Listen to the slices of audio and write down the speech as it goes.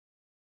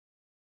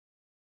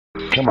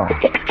Come on.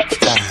 Come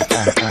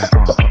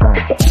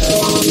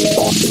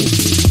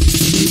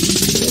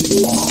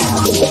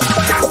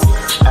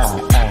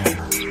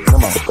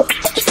on.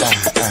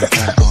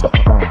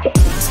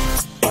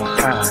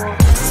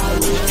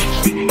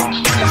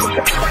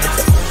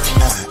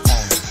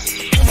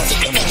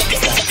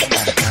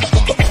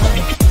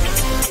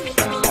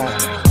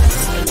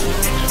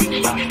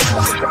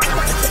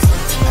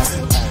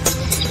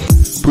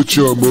 Put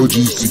your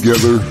emojis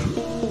together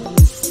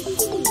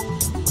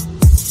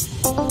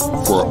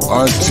for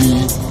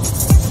Auntie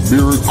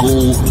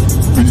Miracle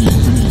B.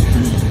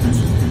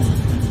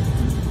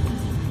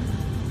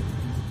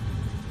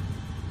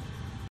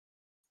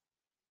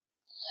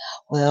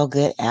 Well,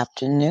 good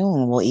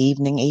afternoon. Well,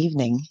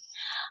 evening.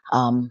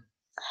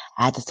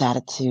 I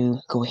decided to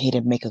go ahead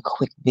and make a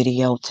quick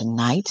video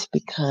tonight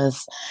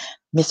because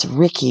Miss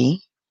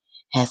Rickey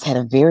has had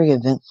a very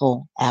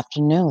eventful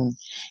afternoon,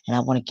 and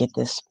I want to get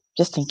this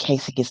just in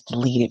case it gets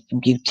deleted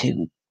from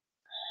YouTube.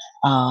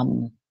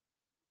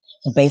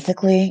 So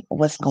basically,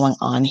 what's going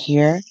on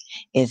here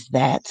is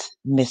that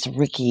Miss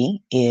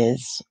Rickey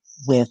is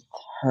with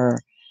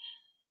her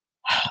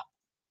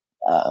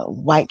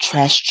white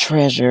trash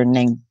treasure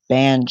named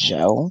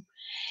Banjo,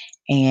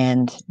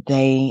 and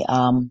they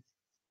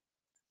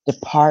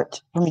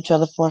depart from each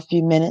other for a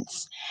few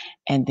minutes,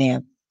 and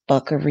then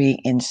fuckery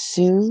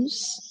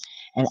ensues.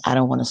 And I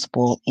don't want to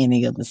spoil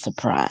any of the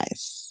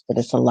surprise, but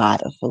it's a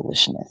lot of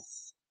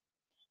foolishness.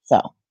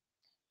 So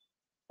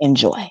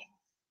enjoy.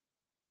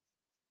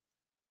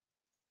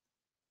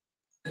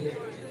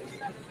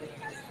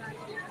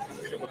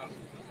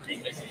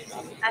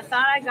 I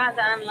thought I got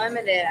the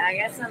unlimited. I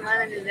guess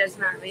unlimited does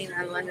not mean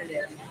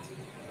unlimited.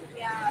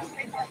 Yeah.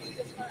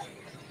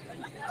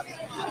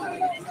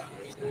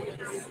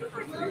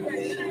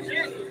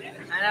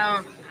 I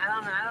don't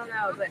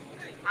know, but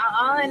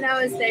all I know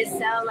is they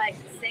sell like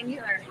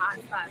singular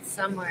hotspots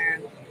somewhere.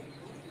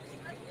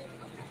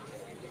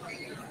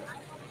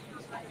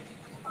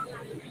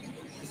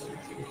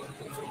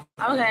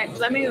 Okay,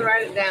 let me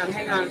write it down.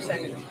 Hang on a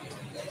second.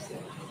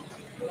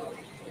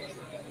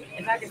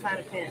 If I can find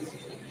a pen.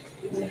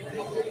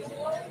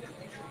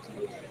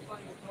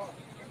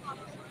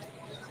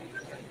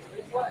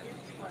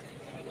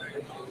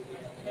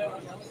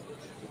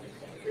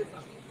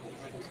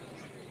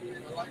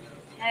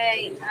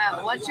 Hey,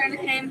 what's your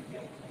name?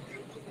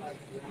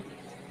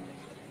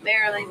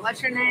 Barely.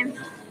 What's your name?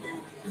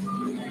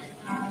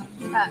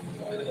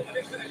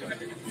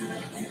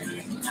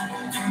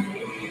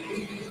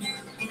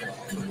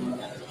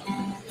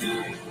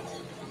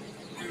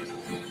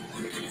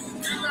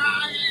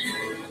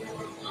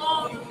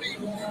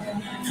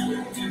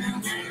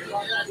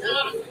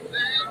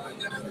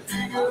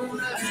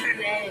 What's your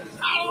name?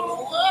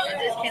 I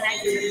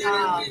disconnected the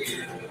call.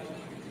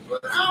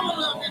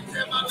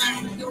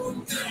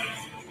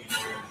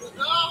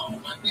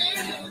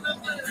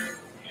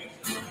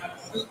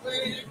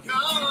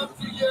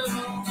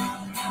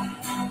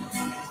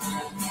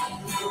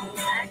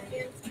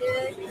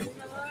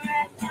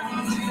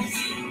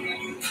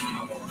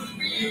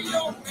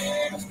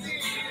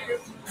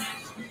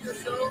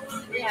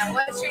 Yeah,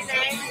 what's your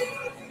name?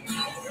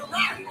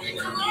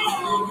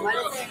 What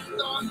is it?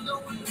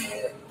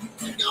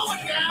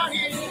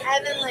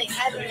 Heavenly.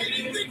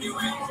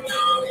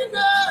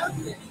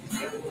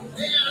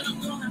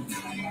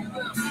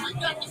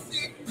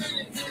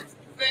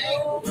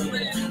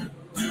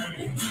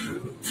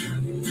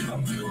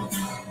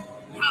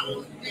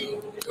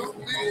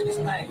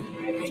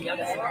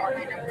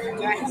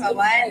 A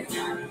what?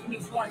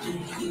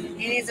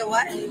 He needs a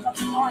what?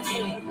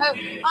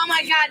 Oh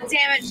my God,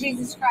 damn it,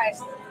 Jesus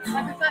Christ.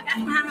 What the fuck? I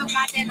don't have no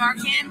goddamn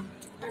Narcan.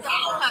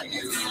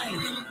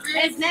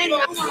 His name is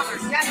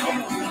Motherfucker!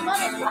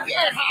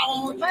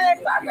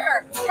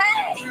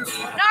 Hey!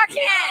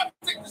 Narcan!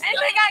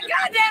 Anybody got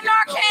goddamn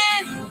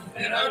Narcan?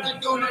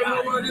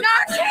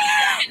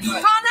 Narcan!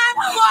 Call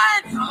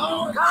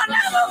 911! Call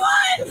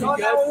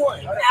 911! No,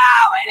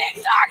 we need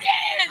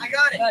Narcan! I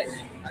got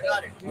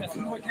it.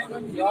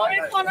 You want me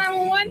to call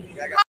 911?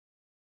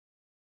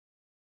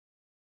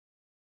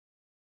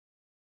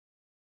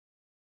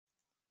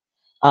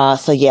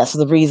 So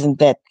the reason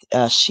that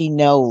she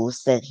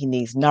knows that he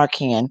needs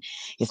Narcan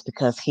is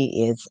because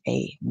he is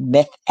a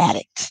meth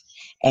addict,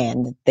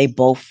 and they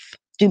both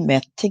do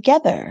meth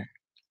together.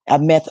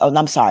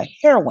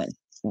 Heroin,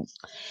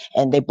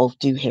 and they both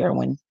do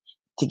heroin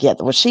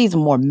together. Well, she's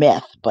more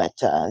meth, but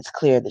it's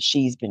clear that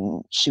she's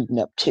been shooting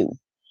up too.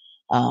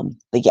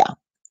 But yeah,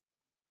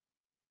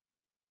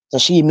 so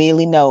she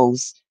immediately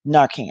knows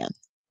Narcan.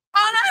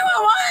 Call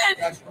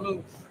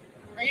 911!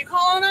 Are you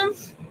calling him?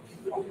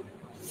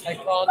 I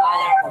called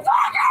 911.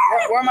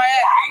 Where am I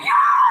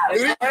at?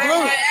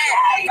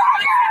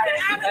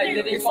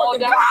 Did he fall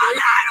down? I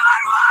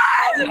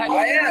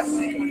am.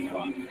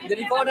 Did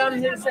he fall down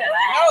and hit his head?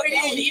 No,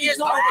 he just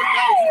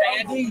overdosed,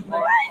 man.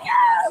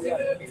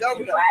 He's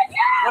overdosed.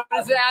 What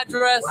is the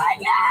address?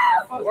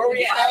 Where are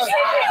we at?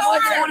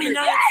 29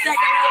 seconds.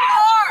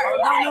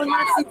 No,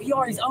 not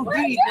CPR. He's OD,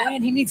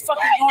 man. He needs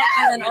fucking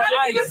heart and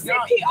ice.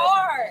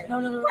 CPR. No.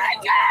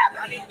 Wake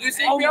up! You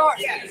CPR.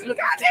 Goddamn,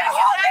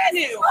 hold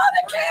it! Hold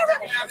the camera!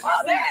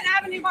 Hold it!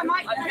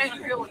 I can't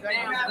feel a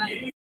damn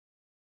thing.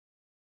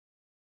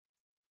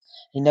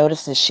 He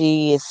notices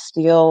she is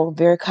still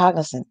very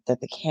cognizant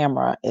that the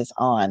camera is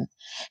on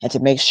and to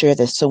make sure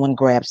that someone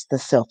grabs the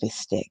selfie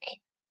stick.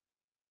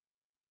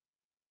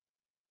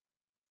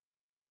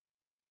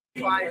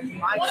 Hey,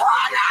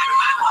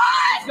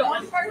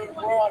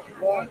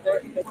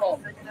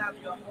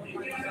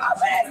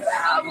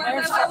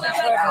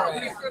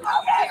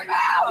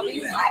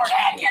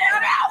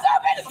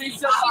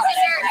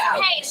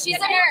 she's a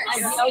nurse.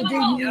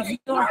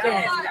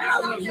 Hey.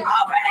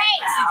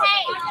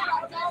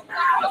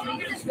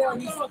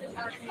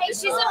 Hey,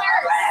 she's a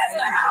nurse.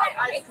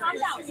 Hey, calm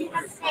down.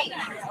 Hey.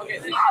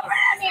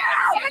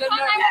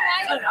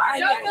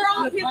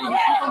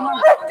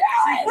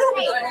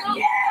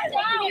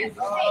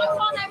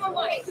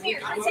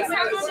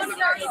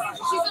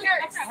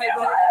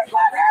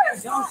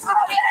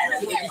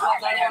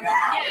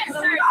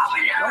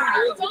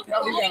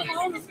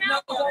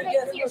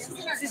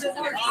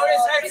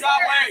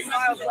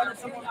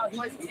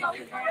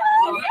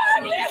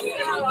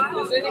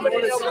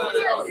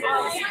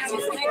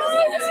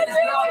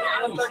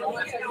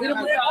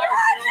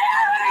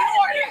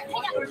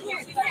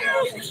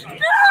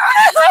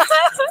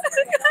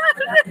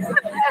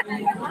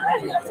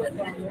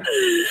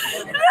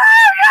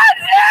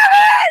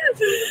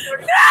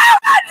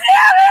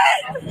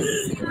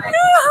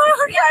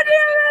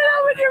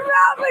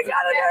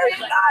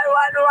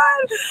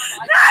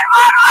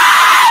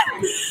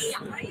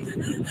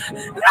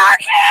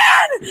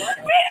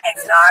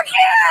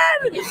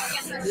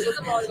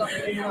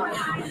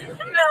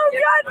 No,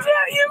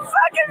 goddamn, you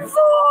fucking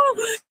fool!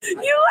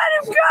 You let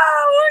him go!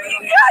 You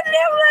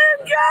goddamn let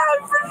him go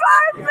for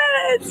 5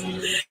 minutes!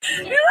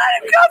 You let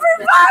him go for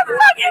 5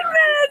 fucking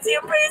minutes, you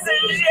piece of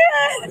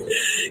shit!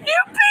 You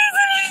piece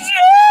of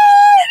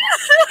shit!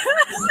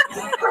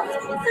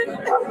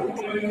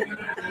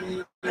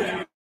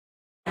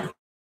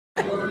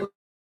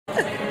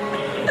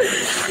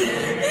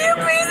 You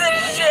piece of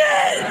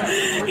shit!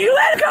 You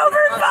let him go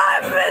for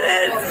 5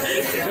 minutes!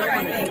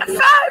 5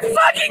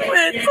 fucking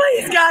minutes,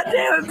 please,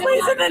 goddamn it,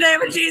 please, in the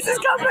name of Jesus,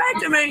 come back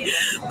to me.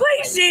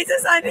 Please,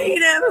 Jesus, I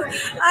need him.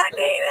 I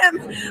need him.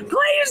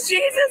 Please,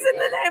 Jesus, in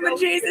the name of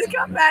Jesus,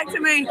 come back to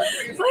me.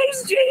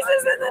 Please,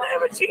 Jesus, in the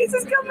name of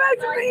Jesus, come back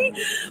to me.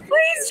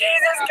 Please,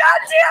 Jesus,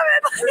 goddamn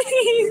it,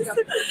 please.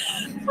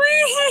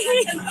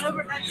 Please.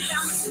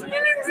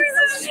 You piece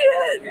of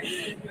shit.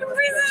 You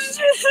piece of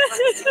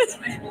shit.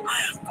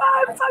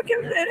 5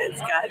 fucking minutes,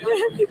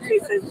 goddamn, you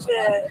piece of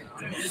shit.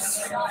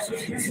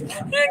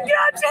 You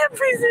goddamn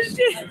piece of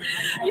shit.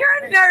 You're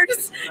a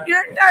nurse.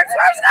 You're a nurse.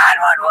 Where's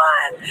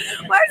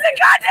 911? Where's the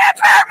goddamn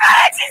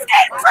paramedics? He's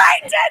getting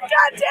brain dead,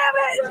 goddamn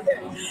it.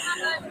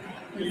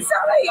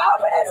 Somebody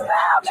open his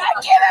mouth and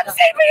give him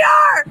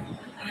CPR.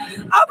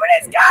 Open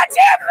his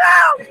goddamn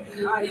mouth.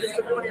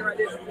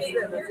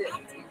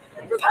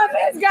 Pump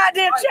his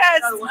goddamn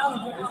chest.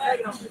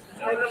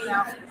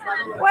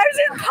 Where's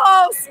his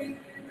pulse?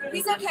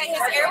 He's okay.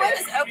 His airway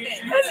is open.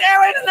 His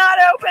airway's not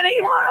open.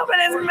 He won't open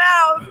his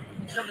mouth.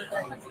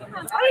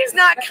 He's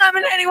not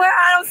coming anywhere.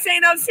 I don't see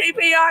no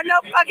CPR,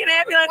 no fucking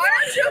ambulance. Why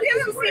don't you give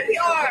him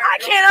CPR? I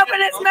can't open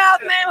his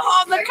mouth, ma'am.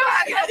 Hold the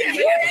gun.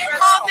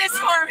 Hold this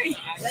for me.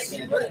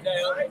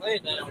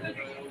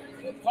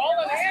 Call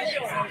an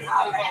ambulance.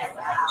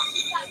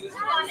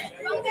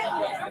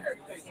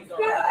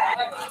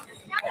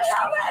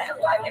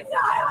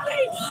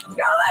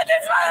 Don't let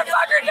this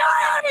motherfucker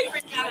die on me.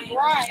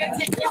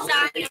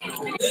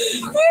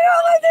 Don't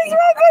let this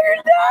motherfucker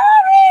die on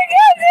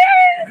me. God damn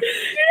it.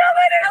 Don't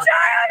let him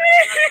die on me.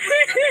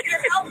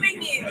 You're helping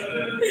me.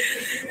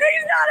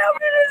 He's not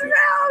opening his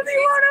mouth. He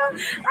won't.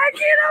 I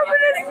can't open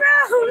his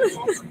mouth.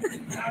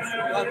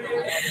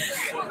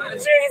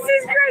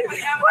 Jesus Christ.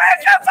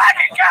 Where's the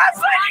fucking cops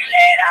when you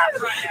need them?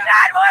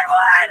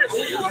 911.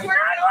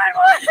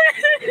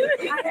 911.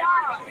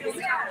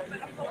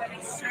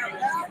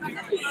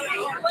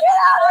 Get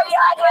out of the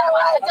goddamn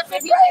way!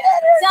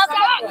 Defibrillators!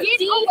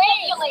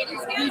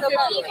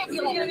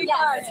 Defibrillators.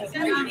 Yes.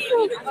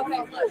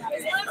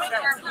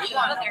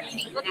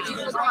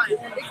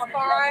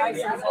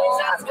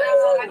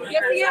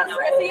 Yes,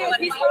 he is.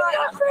 He's fine.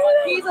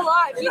 He's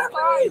alive. He's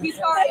fine. He's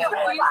fine.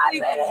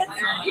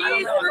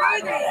 He's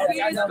breathing. He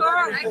is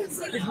fine.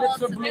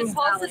 His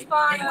pulse is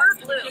fine.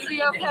 He'll be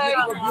okay.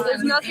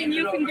 There's nothing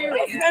you can do.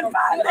 It's been 5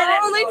 minutes. The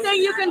only thing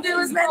you can do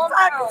is calm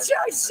down.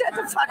 Shut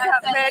the fuck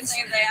up, bitch.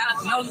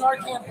 No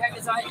Narcan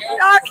packets I have.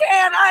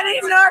 Narcan. I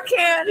need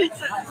Narcan.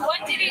 What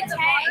did he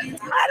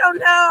take? I don't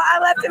know. I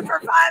left him for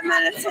 5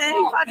 minutes and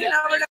he fucking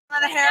overdosed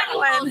on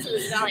heroin.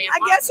 I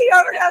guess he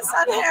overdosed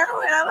on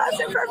heroin. I left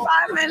him for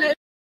 5 minutes.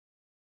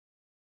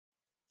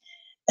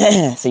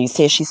 So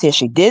she said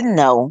she didn't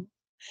know,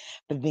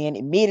 but then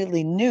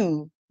immediately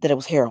knew that it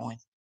was heroin.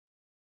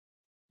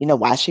 You know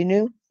why she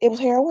knew it was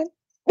heroin?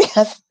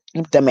 Because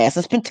the dumbass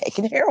has been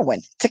taking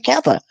heroin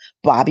together.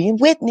 Bobby and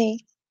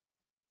Whitney.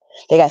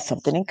 They got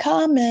something in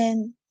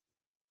common.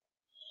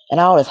 and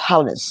all this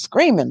hollering and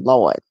screaming,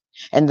 Lord.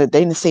 And they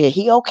didn't say,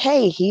 he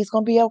okay, he's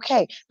going to be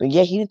okay. But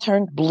yeah, he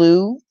turned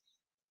blue.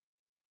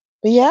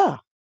 But yeah.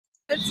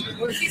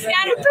 She's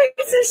got a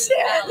piece of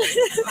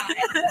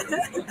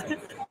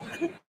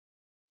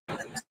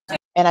shit.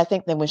 And I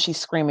think that when she's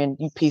screaming,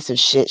 you piece of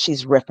shit,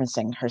 she's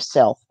referencing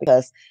herself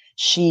because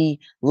she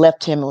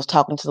left him and was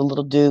talking to the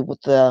little dude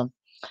with the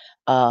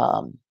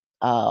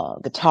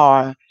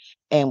guitar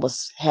and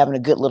was having a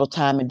good little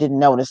time and didn't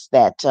notice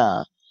that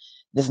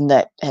this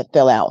nut had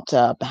fell out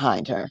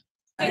behind her.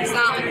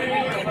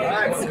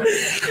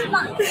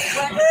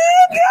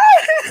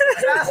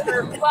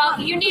 Well,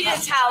 you need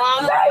to tell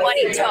him what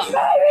he took.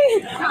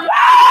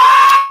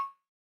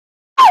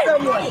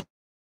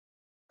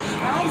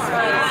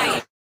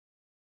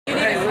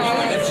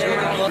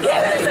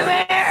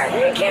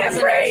 He can't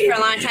breathe. For a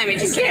long time, he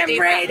just can't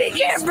breathe. He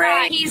can't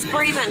breathe. He's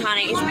breathing,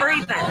 honey. He's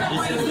breathing.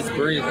 He's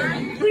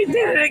breathing. He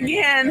did it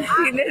again.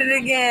 He did it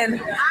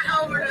again.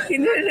 He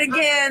did it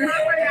again.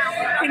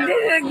 He did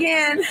it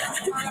again. You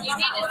need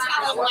to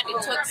tell him what he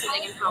took so they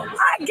can help. I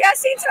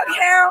guess he took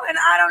heroin.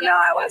 I don't know.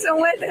 I wasn't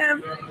with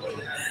him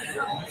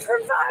for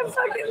 5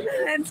 fucking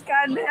minutes.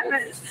 God damn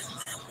it.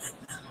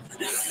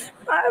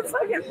 5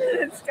 fucking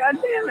minutes. God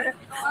damn it.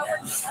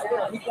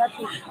 Help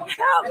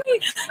me.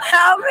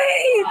 Help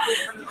me.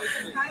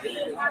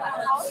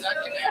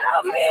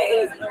 Help me.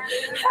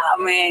 Help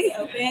me.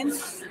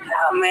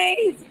 Help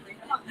me.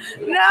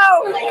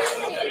 No.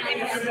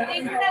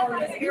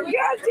 You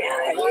goddamn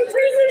it. You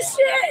piece of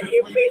shit.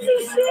 You piece of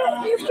shit.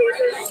 You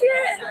piece of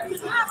shit. You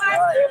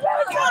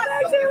better come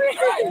back to me.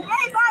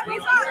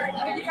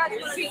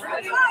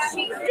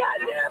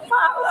 Goddamn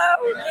Pablo.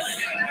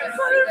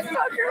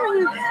 Motherfucker.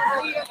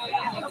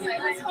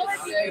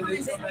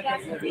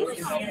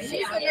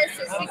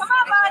 Come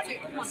on, bud.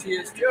 She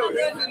is still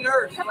the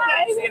nurse. Come on.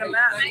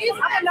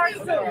 I'm a nurse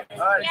too.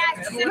 All right.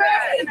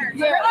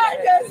 You're not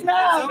just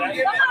now. Come on,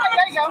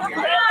 there you go.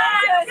 Read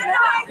it just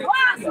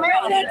now.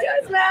 Read it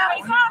just now.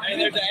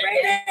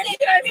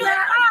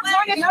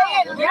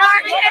 Narcan.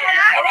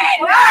 I need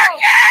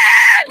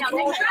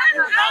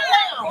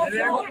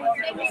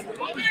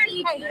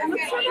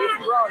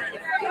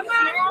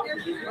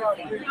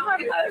My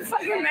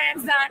motherfucking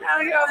man's not. I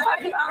don't give a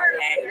fuck about her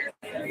name.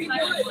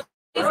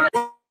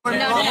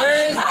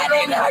 I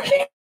need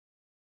Narcan.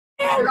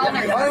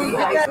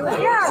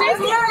 She's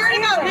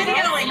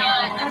videoing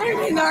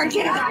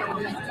Narcan.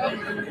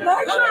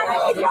 Narcan,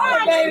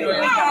 baby.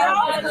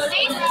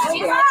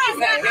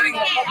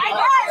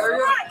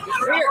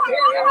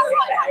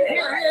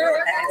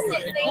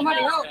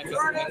 Somebody help.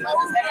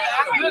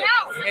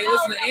 Hey,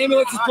 listen, the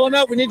ambulance is pulling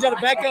up. We need y'all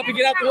to back up and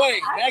get out the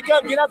way. Back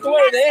up, get out the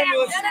way. The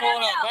ambulance is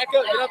pulling up. Back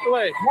up, get out the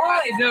way.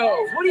 Why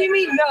no? What do you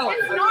mean no?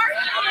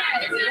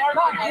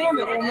 God damn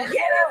it.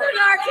 Get him the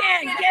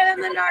Narcan. Get him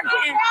the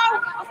Narcan.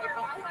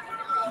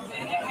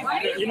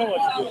 You know what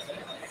to do.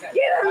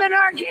 Get him the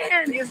Narcan. Get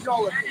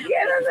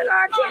him the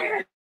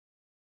Narcan.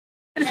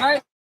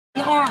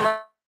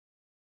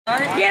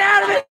 Get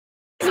out of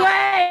his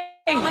way.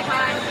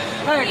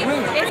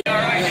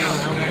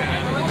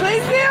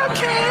 Please be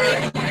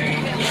okay.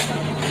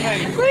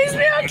 Please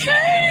be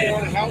okay.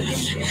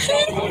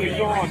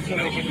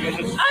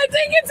 I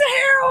think it's a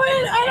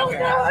heroin. I don't know.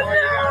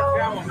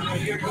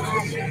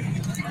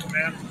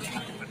 Ma'am,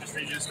 I just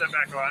need you to step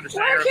back. I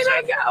understand. Where can I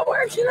go?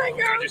 Where can I go?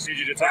 I just need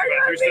you to talk Where do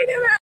about I meet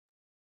him at?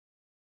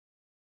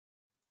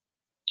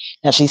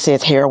 Now she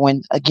says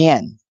heroin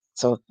again.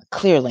 So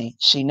clearly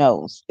she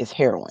knows it's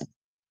heroin.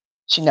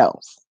 She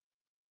knows.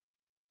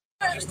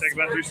 Just take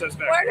about 3 steps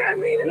back. Where do I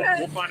meet him at?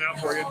 We'll find out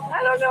for you.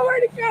 I don't know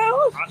where to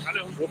go. I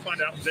know. We'll find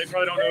out. They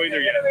probably don't know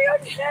either yet. Be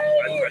okay.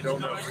 I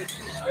don't know. Sorry.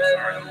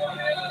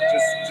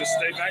 Just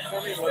stay back for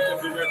me and let them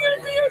do their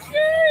thing. Be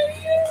okay.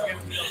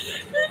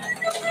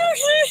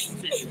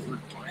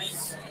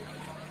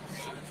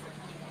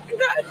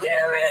 God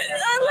damn it.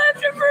 I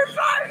left him for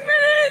 5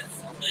 minutes.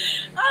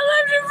 I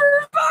left him for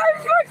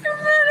 5 fucking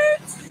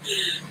minutes.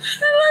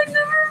 I left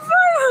him for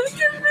 5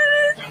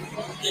 minutes.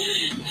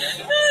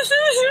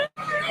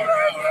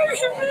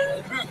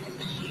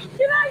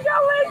 Can I go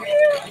with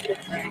you?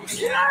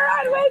 Can I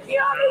ride with you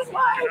on this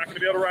life? You're not going to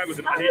be able to ride with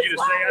him. I need you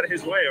to stay out of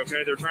his way,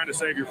 okay? They're trying to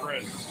save your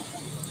friend.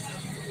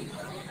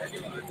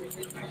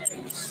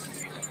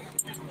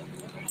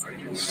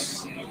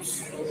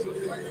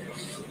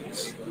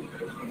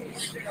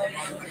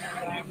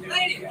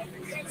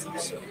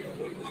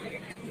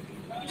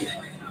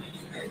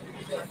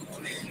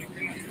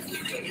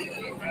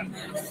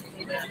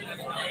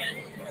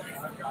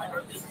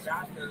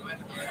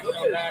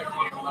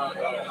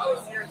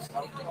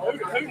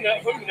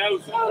 Who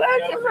knows? I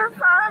left him for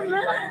 5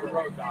 minutes.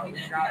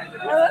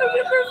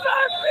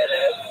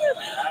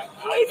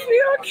 Please be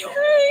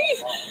okay.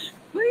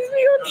 Please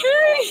be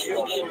okay.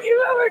 You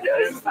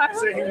overdosed his wife.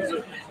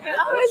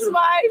 I'm his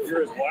wife.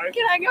 You're his wife?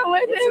 Can I go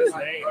with What's him? his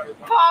name?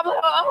 Pablo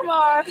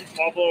Omar.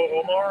 Pablo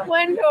Omar?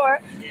 Windor.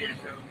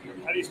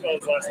 How do you spell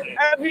his last name?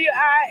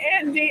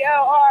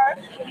 Windor.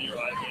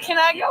 Can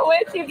I go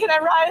with you? Can I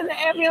ride in the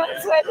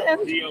ambulance with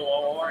him?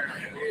 D-O-O-R?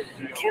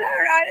 Can I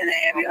ride in the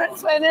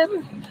ambulance with him?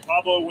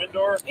 Pablo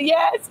Windor.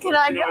 Yes, can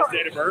I You know go? his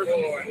date of birth?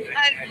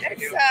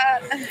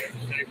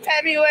 It's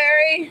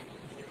February.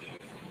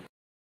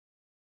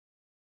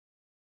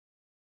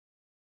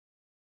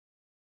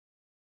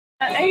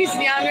 He's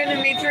younger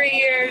than me 3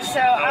 years, so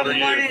I'm old are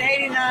born you? in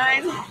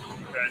 89.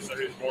 Okay, so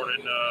he was born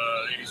in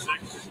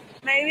 86.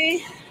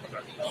 Maybe.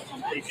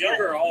 He's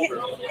younger or older?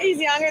 He's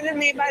younger than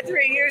me by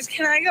 3 years.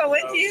 Can I go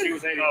with She you?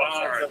 was 89,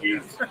 so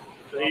he's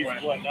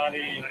what,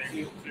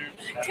 92?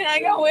 Can I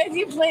go with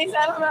you, please?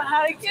 I don't know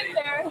how to get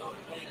there.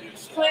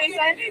 Please,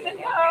 I need to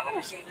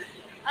know.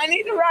 I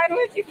need to ride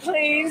with you,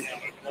 please.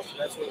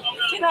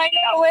 Can I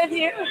go with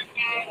you?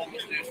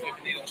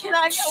 Can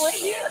I go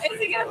with you? Is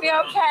he going to be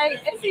okay?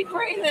 Is he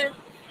breathing?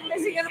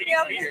 Is he going to be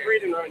okay? He's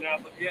breathing right now,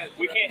 but yeah,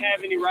 we can't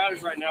have any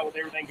riders right now with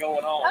everything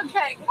going on.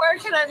 Okay, where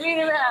can I meet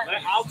him at?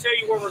 I'll tell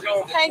you where we're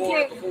going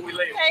before we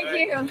leave. Thank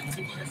you.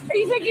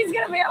 You think he's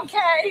going to be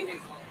okay?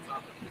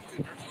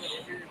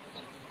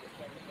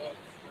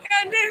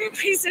 Goddamn, you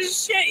piece of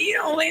shit. You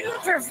don't leave him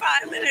for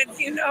 5 minutes.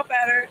 You know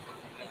better.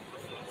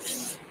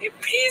 You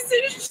piece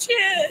of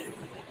shit.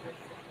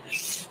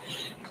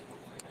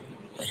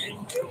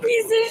 You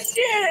piece of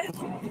shit.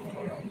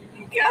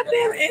 You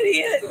goddamn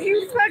idiot.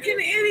 You fucking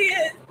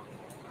idiot.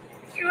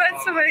 You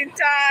let somebody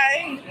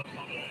die.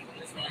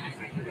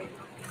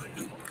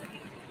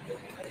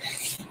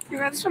 You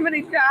let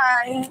somebody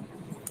die.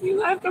 You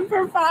left him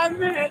for 5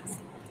 minutes.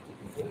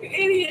 You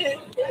idiot.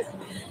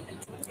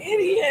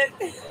 Idiot.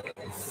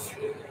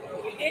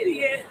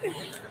 Idiot.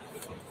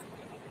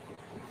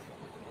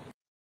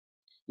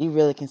 You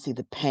really can see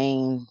the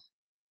pain,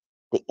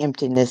 the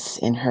emptiness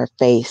in her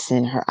face,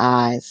 in her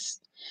eyes,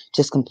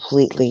 just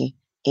completely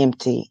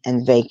empty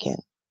and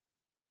vacant.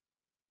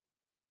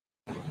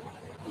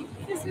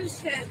 This is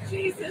shit.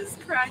 Jesus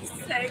Christ,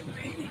 save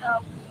me.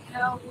 Help me.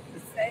 Help me.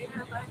 Save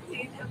him. I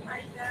need him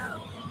right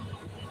now.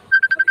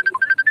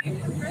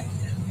 Please,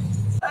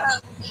 I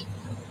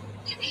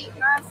need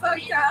him. I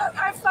fucked up.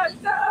 I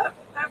fucked up.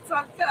 I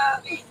fucked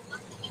up.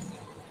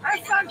 I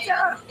fucked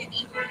up.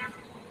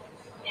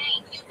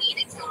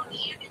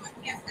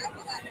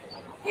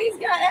 He's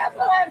got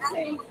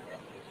epilepsy.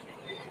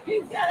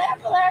 He's got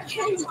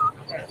epilepsy.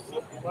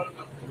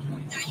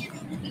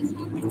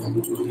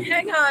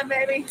 Hang on,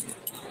 baby.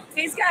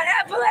 He's got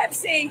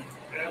epilepsy.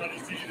 Yeah, I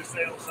just need you to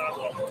stay on the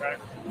sidewalk, okay?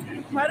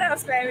 What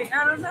else, baby?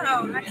 I don't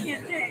know. I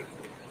can't think.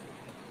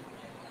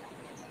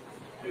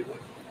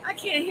 I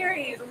can't hear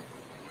you.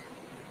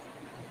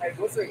 Hey,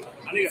 listen,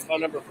 I need a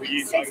phone number for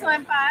you.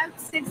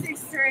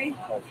 615-663-6922.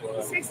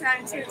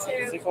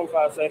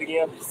 615, say it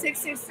again.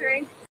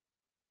 663.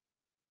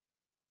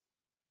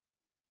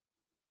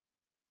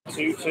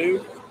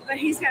 22. But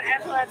he's got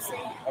epilepsy.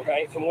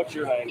 Okay, and what's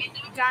your name?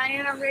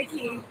 Dianna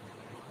Rickey.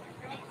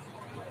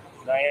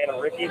 Dianna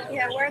Rickey?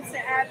 Yeah, where's the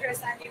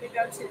address I need to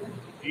go to?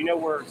 Do you know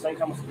where St.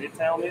 Thomas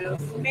Midtown is?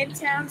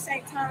 Midtown,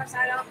 St. Thomas,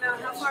 I don't know.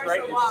 How far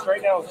is the walk?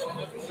 Straight down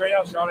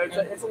Charlotte.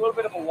 It's a little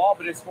bit of a walk,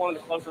 but it's one of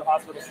the closer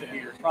hospitals to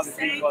here. It's probably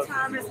St.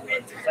 Thomas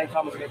Midtown. St.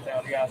 Thomas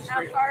Midtown, yeah.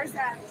 How far is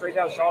that? Straight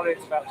down Charlotte,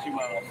 it's about 2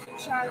 miles.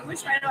 Charlotte,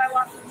 which way do I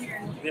walk from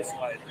here? This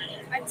way.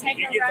 I take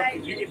a right.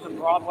 You get the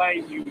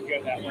Broadway, you would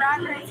go that way.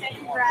 Broadway,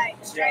 take a right.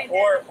 Straight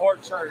yeah, or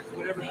church,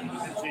 whatever you need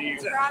to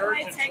use.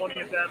 Broadway, Church take and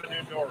 20th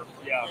Avenue North.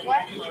 Yeah.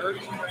 What?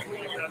 Church and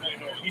 20th Avenue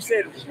North. You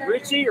said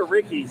Richie or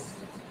Ricky's?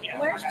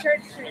 Where's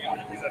Church Street?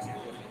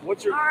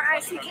 What's your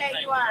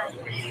R-I-C-K-U-I.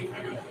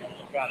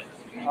 Got it.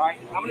 All right.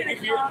 I'm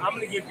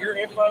gonna give your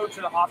info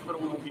to the hospital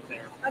when we get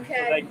there. Okay.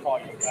 So they can call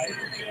you. Okay.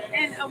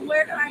 And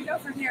where do I go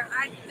from here?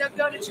 I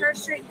go to Church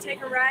Street and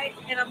take a right,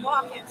 and I'm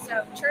walking.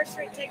 So Church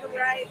Street, take a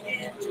right,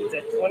 and it's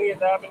at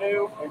 20th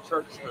Avenue and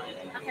Church Street.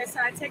 Okay, so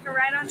I take a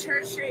right on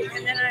Church Street,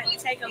 and then I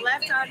take a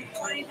left on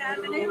 20th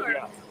Avenue, or,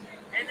 yeah.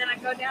 And then I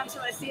go down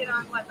till I see it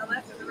on what, the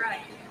left or the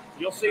right?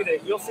 You'll see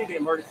the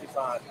emergency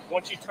sign.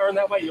 Once you turn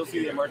that way, you'll see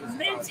the emergency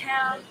sign.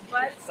 Midtown,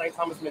 what? St.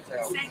 Thomas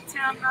Midtown. St.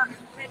 Thomas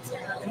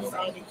Midtown.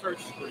 2000 Church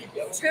Street.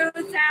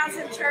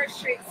 2000 Church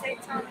Street,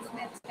 St. Thomas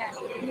Midtown.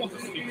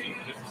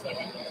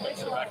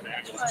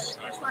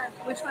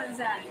 Which one is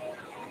that?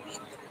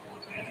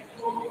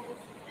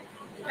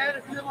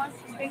 Who wants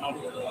to speak? Oh,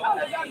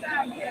 there's on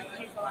that.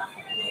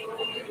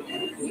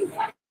 You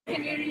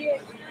fucking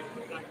idiot.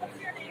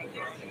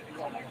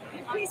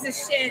 You piece of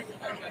shit.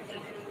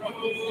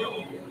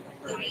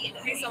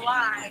 He's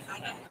alive.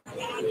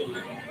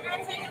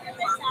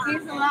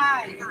 He's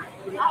alive.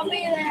 I'll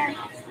be there.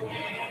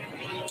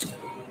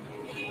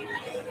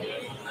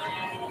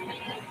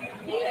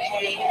 You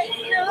idiot.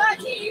 You're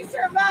lucky you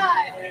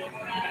survived.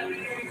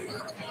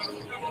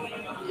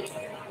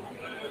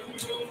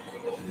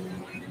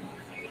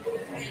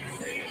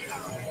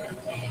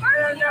 I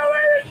don't know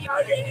where the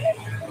dog is.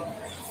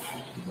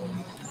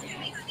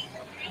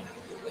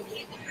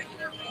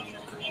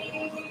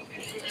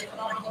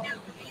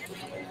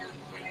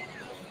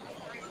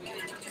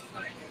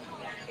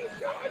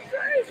 God's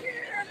right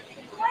here.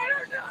 I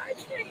don't know. I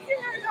can't hear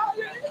all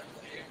this.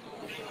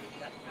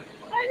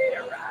 I need a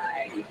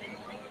ride.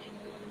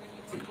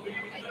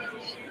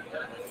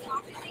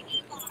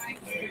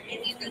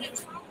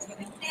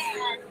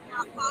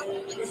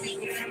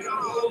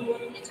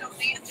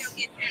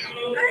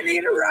 I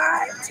need a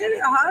ride to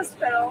the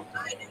hospital.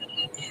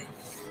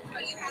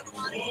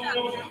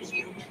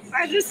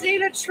 I just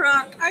need a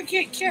trunk. I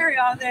can't carry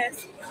all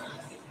this.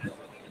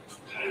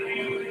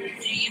 I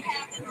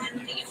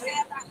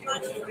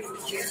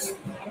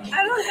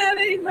don't have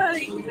any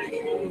money.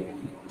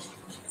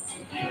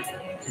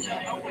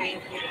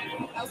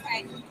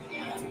 Okay.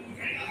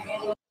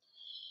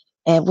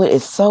 And what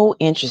is so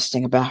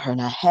interesting about her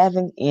not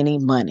having any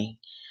money,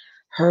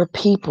 her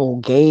people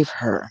gave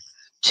her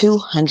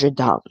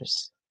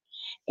 $200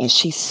 and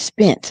she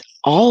spent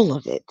all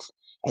of it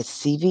at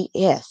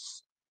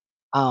CVS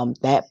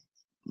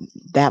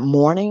that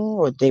morning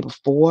or the day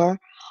before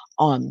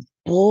on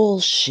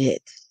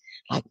bullshit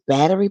like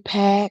battery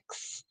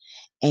packs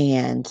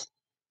and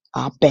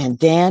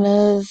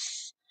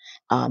bandanas,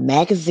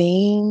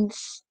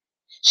 magazines.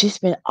 She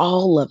spent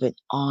all of it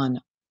on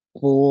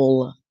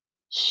bullshit.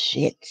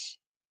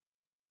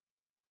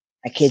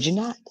 I kid you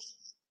not.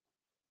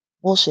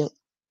 Bullshit.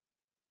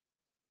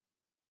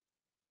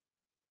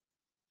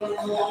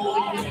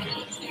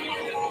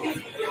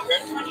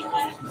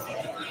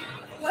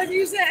 What do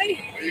you say? Are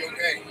you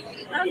okay?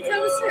 I'm coming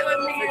to sit with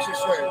me. Fix your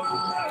shirt. I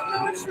don't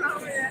know what's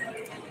wrong with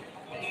it.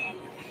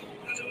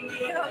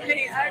 Help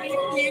me. I need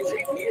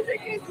music.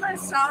 Music is my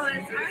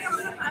solace. I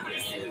don't know how to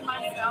sing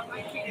myself.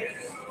 I can't.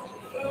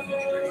 I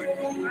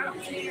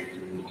don't care.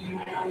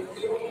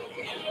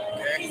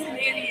 He's an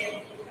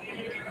idiot.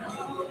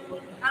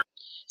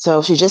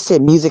 So she just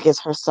said music is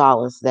her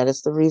solace. That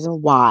is the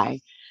reason why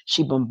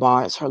she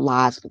bombards her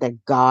lives with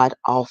that god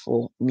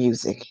awful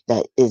music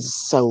that is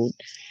so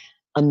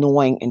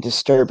annoying and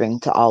disturbing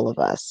to all of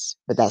us.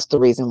 But that's the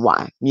reason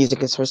why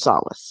music is her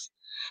solace.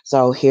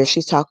 So here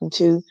she's talking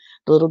to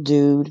the little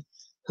dude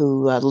the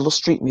little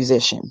street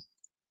musician,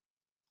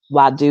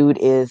 while dude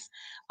is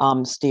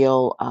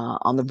still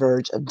on the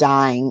verge of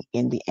dying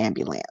in the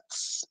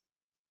ambulance.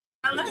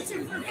 I left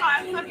him for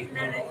 5 fucking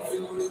minutes.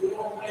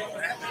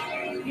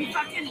 He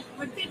fucking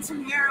would get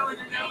some heroin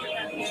and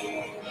overdose.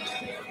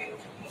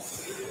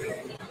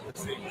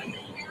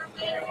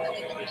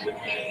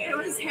 It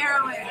was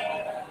heroin.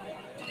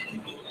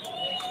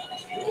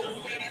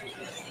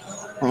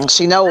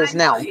 She knows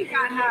now. He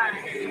got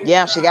high.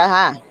 Yeah, she got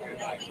high.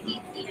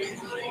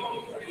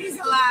 He's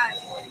alive.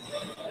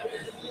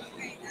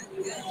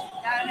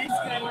 That is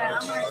good, man.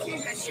 I'm gonna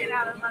kick the shit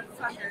out of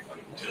motherfucker.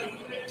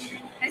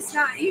 It's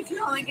not, you can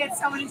only get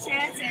so many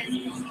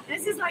chances.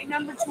 This is like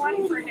number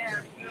 20 for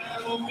him.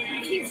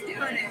 He keeps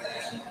doing it.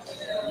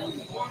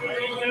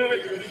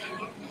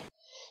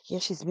 Yeah,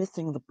 she's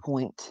missing the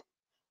point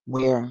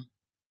where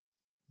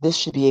this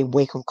should be a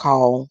wake-up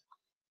call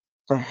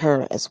for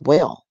her as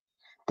well,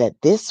 that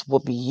this will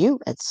be you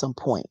at some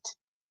point.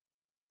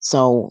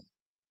 So,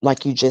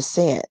 like you just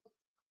said,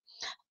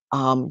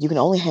 you can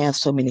only have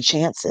so many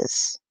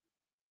chances.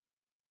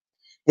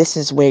 This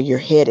is where you're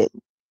headed.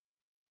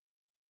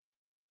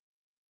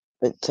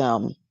 But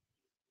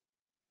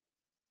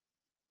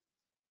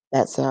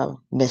that's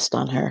missed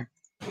on her.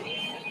 I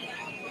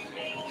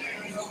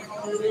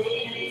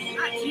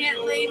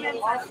can't leave him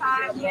for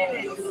 5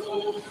 minutes.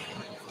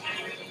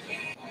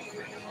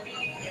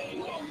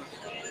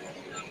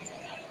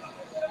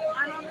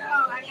 I don't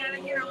know. I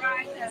gotta get a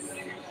ride to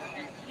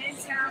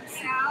Midtown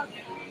South.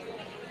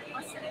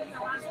 What's the name of the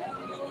hospital?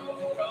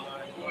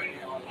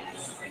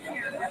 I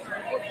can't remember.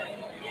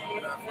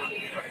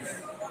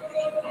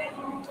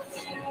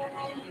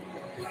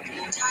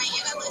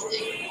 Dianna,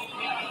 listen.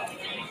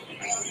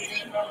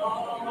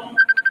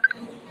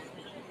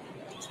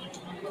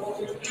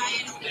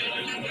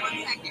 Dianna,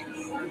 1 second.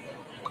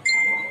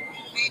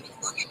 Baby,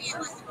 look at me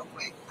and listen real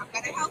quick. I'm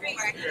gonna help you,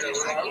 but I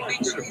need you to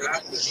make sure you're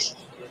listening.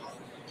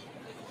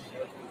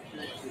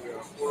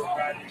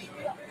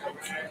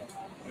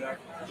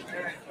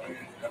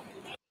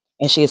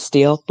 And she is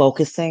still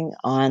focusing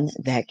on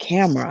that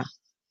camera.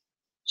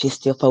 She's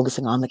still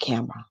focusing on the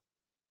camera.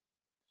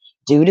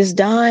 Dude is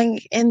dying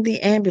in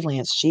the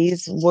ambulance.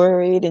 She's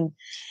worried and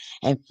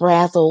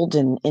frazzled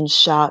and in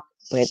shock,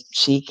 but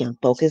she can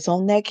focus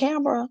on that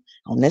camera,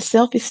 on that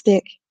selfie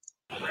stick.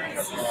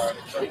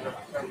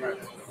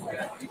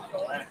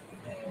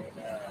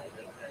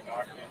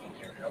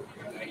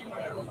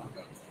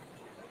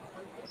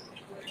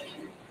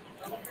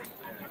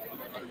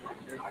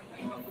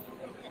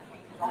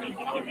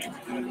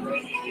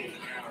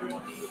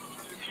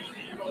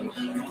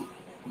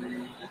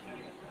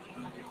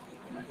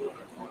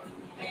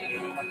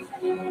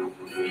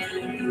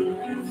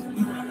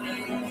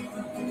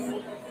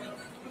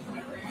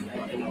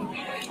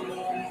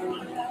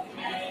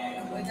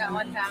 We got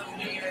 1,000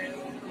 here.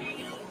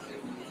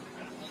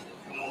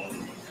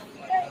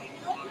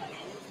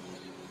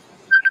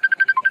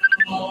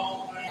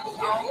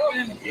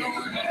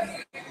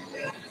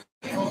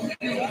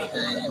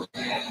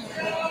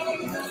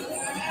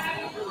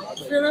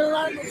 Feeling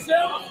like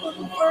myself for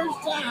the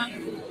first time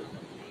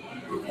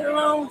in a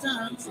long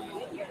time.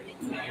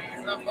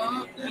 And I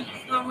bumped into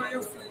some of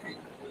your feet.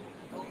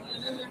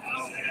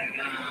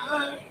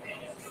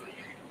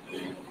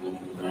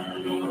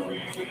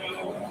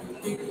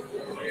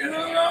 You're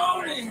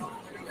lonely,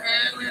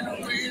 and in the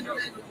way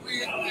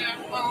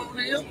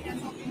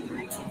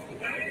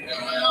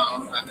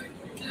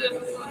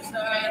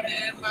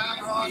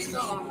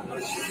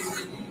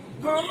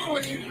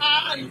Growing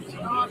hot and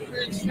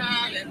started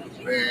shining,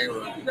 rain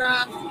was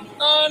down,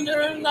 thunder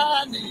and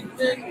lightning,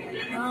 hit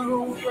the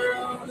whole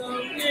world of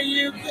where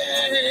you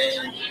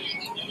came.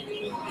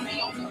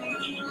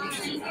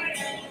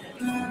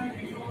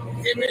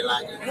 Hit me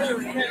like a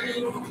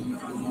hurricane.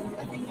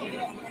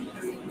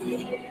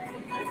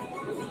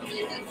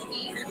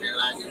 Hit me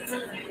like a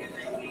hurricane.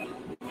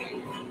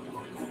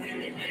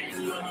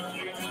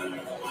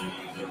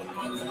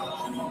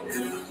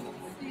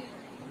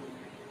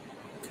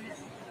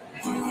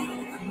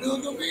 It's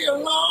gonna be a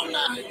long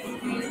night.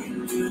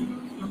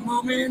 The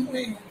moment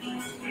we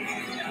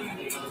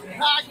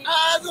like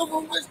eyes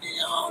over whiskey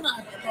on, I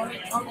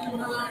started talking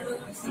about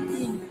us.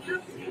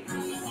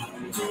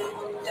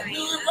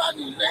 Knew if I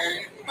could lay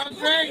my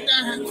drink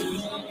down,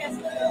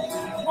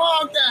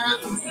 walk down,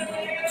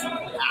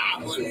 I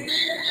wouldn't be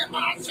in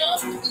my truck.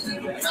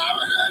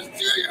 Driving us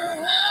to your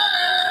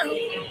house.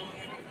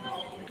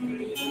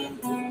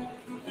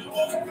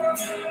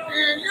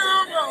 And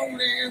you're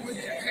rolling with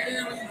your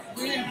hair in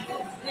the wind.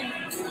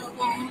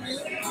 On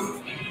it.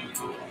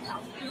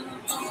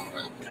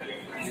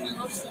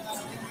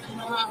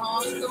 My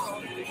heart's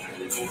gone.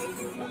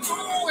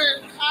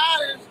 Going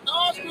hot and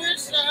stars were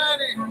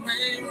shining,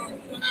 rain was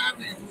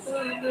climbing,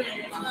 thunder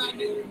and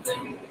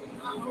lightning,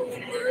 my whole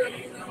world,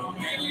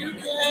 and you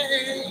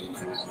came.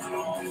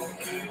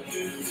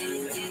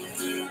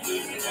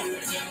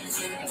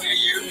 When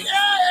you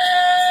came,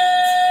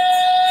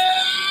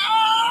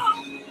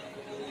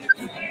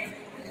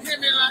 hit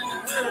me like a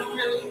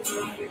hurricane.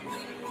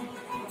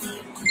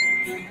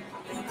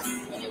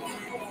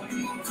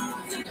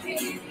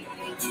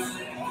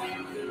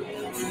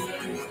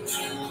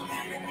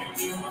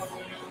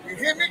 You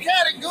hit me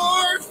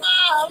category 5,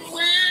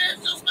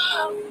 with your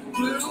smile,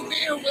 blew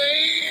me away,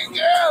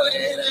 girl,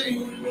 it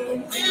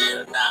ain't get a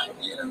lot,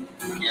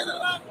 get a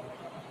lot,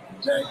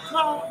 take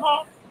my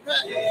heart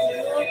back,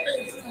 your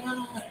face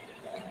time.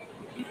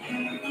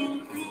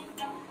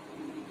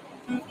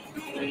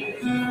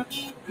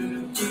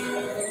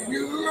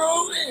 You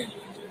rolled in,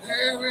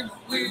 there in the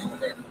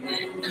wind, and me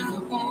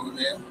down on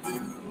it.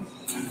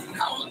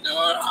 I was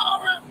doing all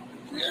right,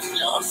 just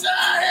your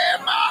side,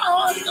 and my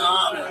heart's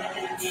gone.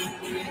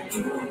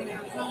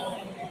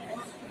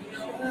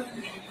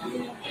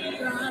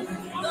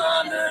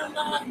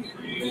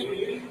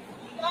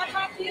 Can I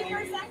talk to you for a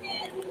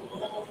second?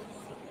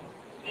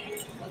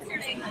 What's your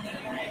name, honey?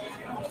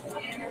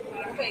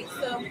 Okay,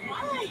 so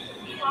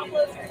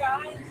Pablo's your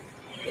guy?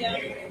 Yeah.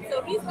 So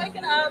he's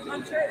waking up.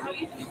 I'm sure. Have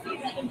you seen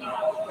him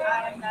before?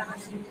 I've never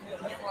seen him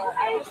before.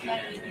 I was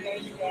met him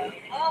years ago.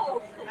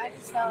 Oh, I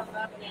just fell in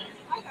love with him.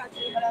 I got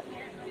you. But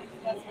apparently he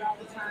does it all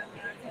the time.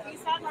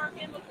 He's had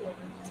Narcan before.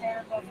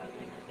 Terrible.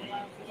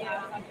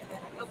 Yeah.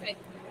 Okay.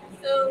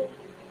 So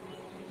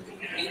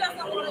he doesn't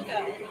want to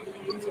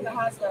go to the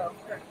hospital.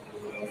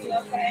 Is he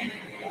okay?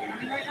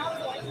 Right now,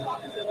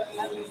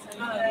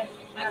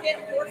 I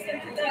can't force him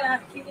to do that.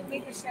 He can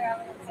make the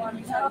shower for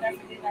me. So I have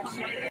to do that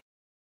shit.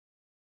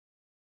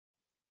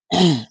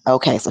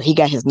 Okay, so he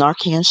got his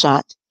Narcan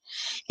shot,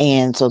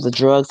 and so the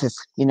drugs has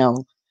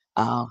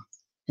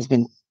has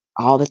been,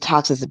 all the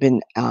toxins have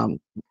been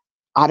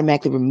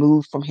automatically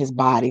removed from his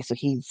body, so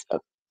he's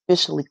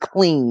officially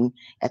clean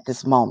at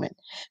this moment.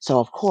 So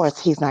of course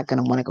he's not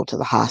going to want to go to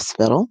the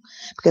hospital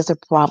because they're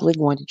probably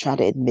going to try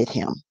to admit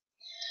him.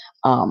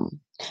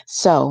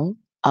 So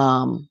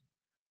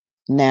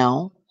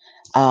now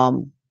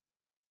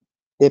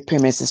the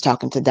premise is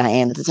talking to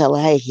Dianna to tell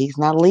her, hey, he's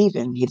not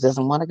leaving. He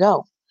doesn't want to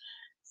go.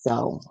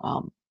 So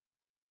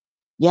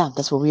yeah,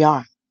 that's where we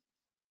are.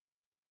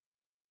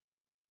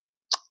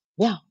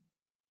 Yeah.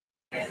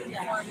 I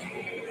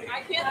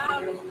can't.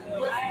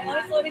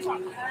 Let me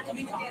talk.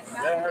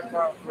 Let her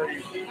talk,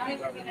 please.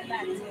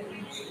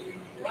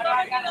 What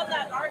I got on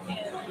that Narcan.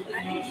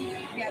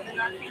 Yeah, the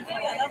Narcan.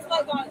 Yeah, that's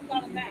what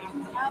got him back.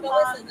 But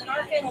listen, the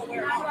Narcan will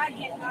wear out. How do I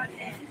get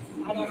Narcan?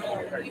 I don't know.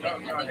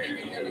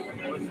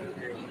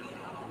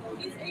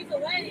 He's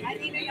away. I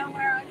need to know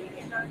where I can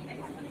get Narcan.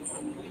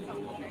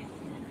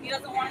 He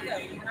doesn't want to go,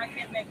 and I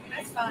can't make him.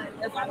 That's fine.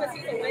 As long as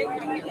he's awake, I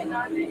can get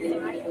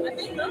Narcan. I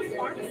think those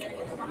pharmacies.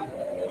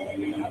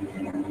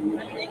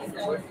 I think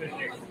so.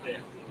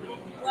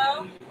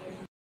 Well.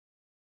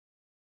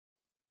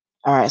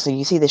 All right, so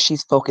you see that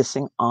she's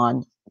focusing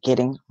on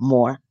getting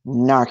more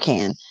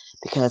Narcan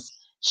because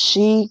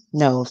she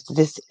knows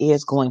this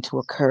is going to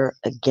occur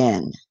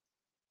again.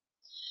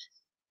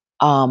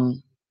 I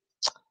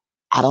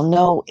don't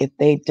know if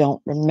they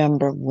don't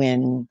remember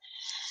when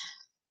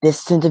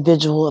this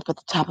individual up at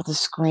the top of the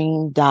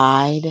screen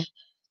died,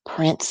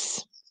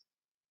 Prince.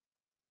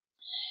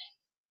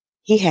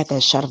 He had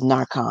that shot of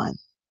Narcan,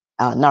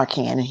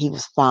 and he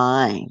was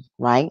fine,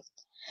 right?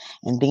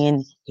 And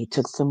then he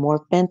took some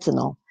more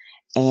fentanyl,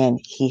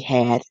 and he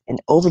had an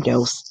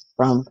overdose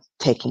from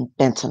taking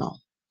fentanyl.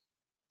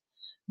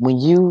 When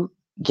you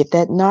get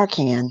that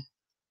Narcan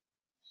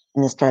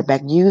and then start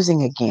back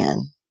using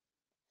again,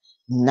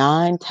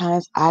 9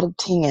 times out of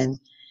 10,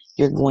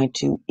 you're going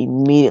to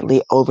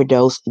immediately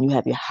overdose and you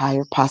have a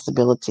higher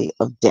possibility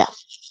of death.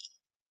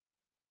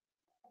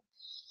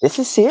 This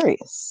is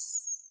serious.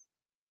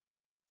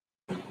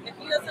 If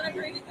he doesn't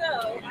agree to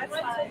go, I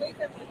might still leave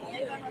him with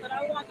you, but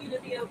I want you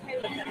to be okay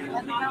with it.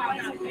 Let me know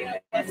what something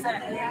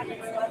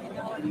happens. Let me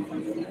know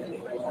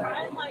what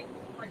I like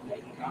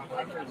baby.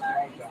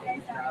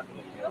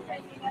 Okay,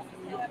 he has to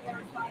stay up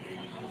there.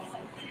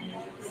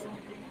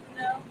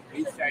 No,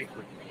 he's safe.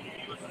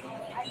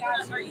 I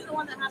got. Are you the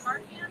one that has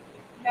Narcan?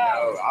 No,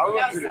 I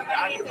went to the doctor.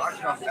 I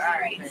come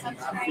back and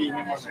I see him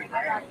on the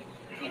ground.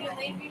 Can you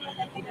leave me with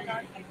a thing of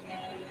Narcan?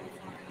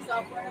 So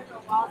where the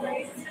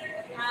Walgreens?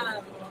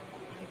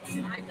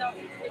 I don't.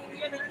 If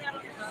you have any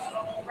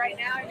right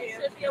now, I do. You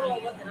should be able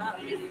to look it up.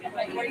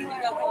 Like where you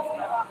can go look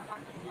it up.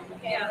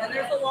 Yeah, and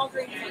there's a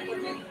Walgreens like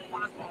within the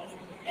block.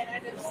 And I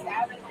just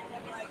stab it in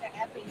like an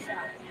epi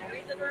shot.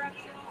 Read the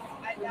directions.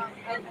 I don't.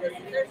 And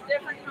there's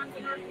different kinds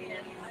of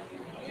Narcan.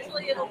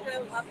 Usually it'll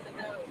go up the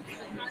nose.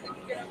 So kind of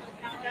get over the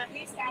counter.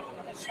 He's stabbing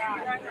with a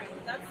shot.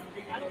 Right. That's.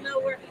 I don't know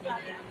where he got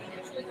that.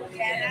 Usually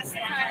that's the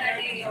kind I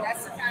need.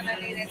 That's the kind I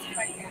need. It's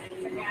quick.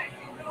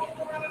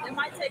 It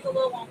might take a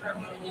little longer.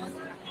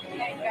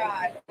 Thank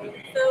God.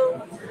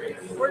 So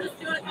we're just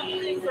doing a couple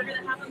things. We're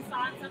gonna have them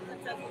sign something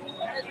that says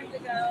ready to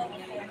go,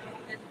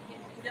 and you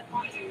didn't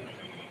want to.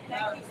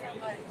 Thank you so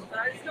much. But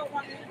I just don't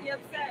want you to be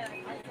upset. I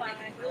was like,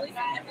 really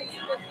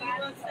significant with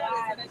you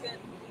upset isn't a good.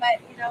 But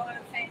you know what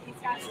I'm saying? He's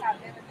got to stop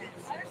doing this.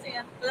 I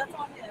understand, but that's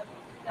on him.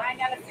 I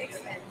gotta fix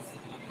this.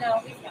 No,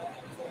 he's got.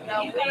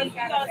 No, we gotta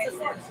fix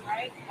this,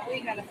 right?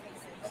 We gotta fix it.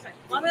 Okay.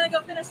 Well, I'm gonna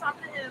go finish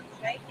talking to him.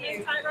 Thank you.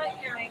 He's tied right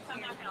here.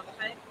 Come back out,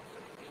 okay?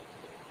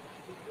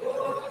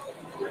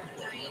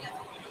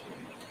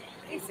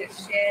 Piece of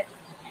shit.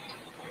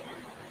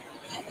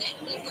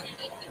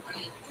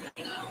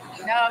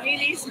 No, he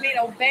needs me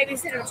to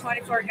babysit him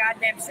 24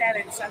 goddamn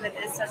 7 so that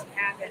this doesn't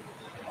happen.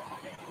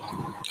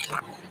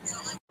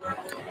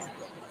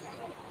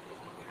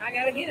 I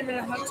gotta get him in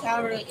a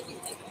hotel room.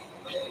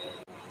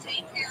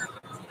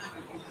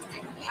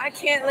 I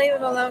can't leave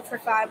him alone for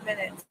 5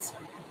 minutes.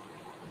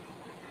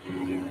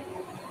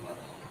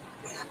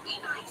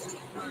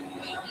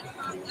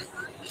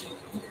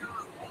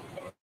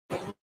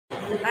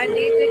 I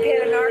need to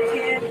get an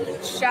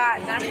Narcan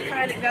shot, not the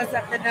kind that goes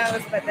up the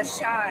nose, but the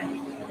shot.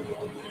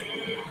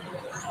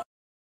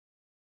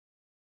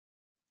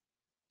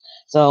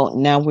 So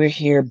now we're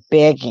here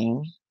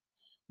begging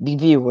the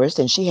viewers,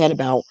 and she had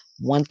about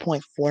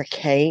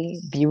 1.4K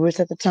viewers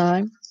at the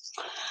time.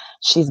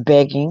 She's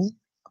begging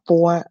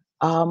for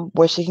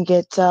where she can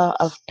get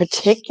a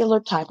particular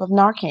type of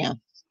Narcan.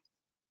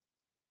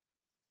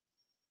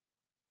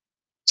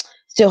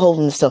 Still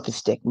holding the selfie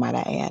stick, might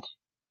I add.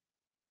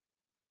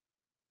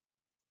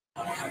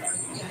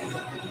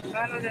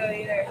 I don't know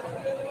either.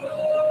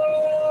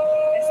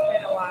 It's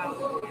been a while.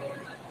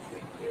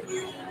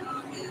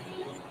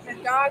 The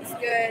dog's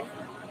good.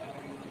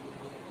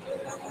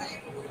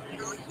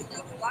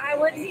 Why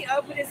wouldn't he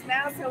open his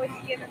mouth so we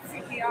could give him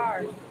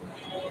CPR?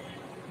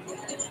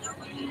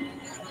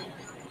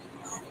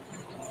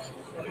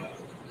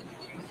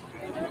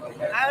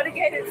 I would have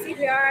gave him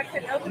CPR. I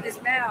couldn't open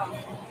his mouth.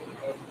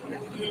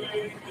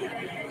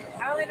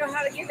 I only know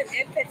how to give an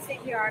infant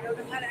CPR. I don't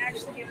know how to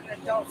actually give an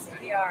adult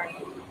CPR.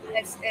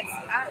 It's stay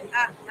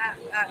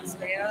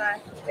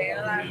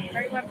alive,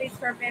 31 beats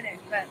per minute,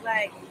 but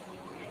like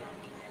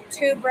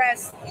 2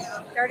 breaths,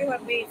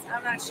 31 beats.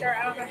 I'm not sure.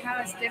 I don't know how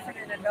it's different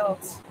in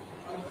adults.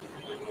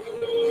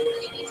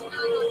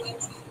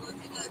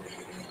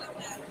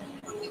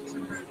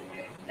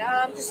 No,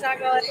 I'm just not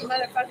gonna let the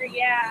motherfucker.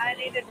 Yeah, I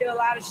need to do a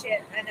lot of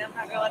shit, and I'm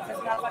not gonna let this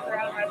motherfucker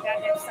out of my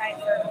goddamn sight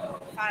for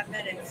 5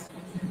 minutes.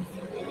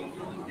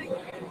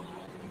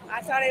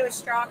 I thought he was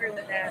stronger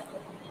than that.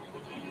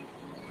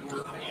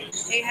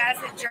 He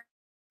hasn't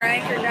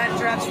drank or done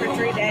drugs for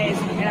 3 days,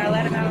 and I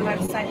let him out of my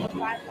sight for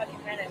 5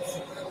 fucking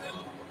minutes.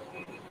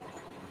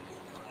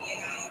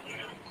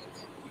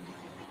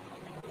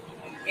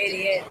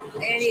 Idiot.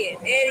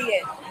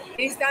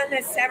 He's done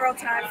this several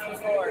times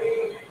before.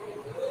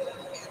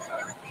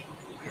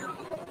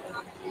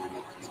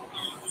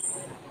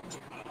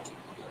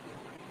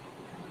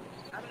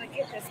 I'm gonna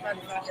get this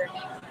motherfucker.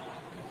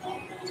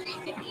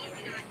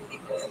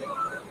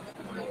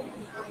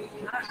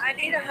 I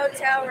need a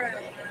hotel room.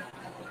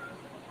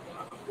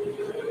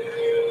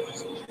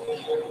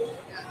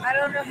 I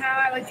don't know how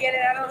I would get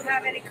it. I don't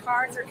have any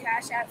cards or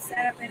cash apps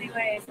set up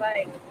anyways.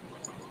 Like,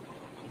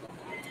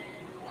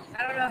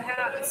 I don't know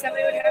how.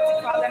 Somebody would have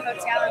to call the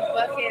hotel and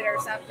book it or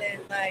something,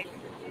 like,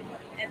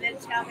 and then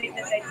tell me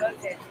that they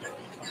booked it.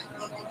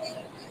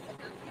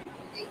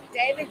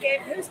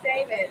 Who's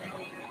David?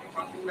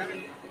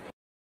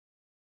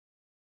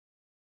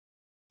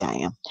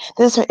 Diane.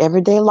 This is her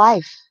everyday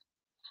life.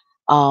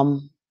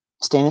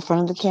 Stand in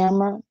front of the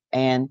camera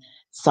and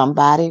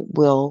somebody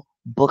will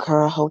book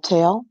her a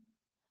hotel.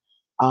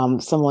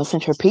 Someone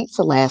sent her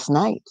pizza last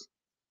night.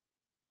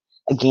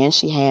 Again,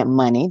 she had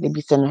money. They'd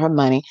be sending her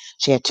money.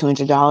 She had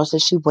 $200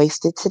 that she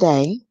wasted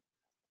today.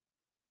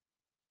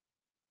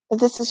 But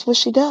this is what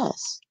she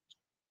does.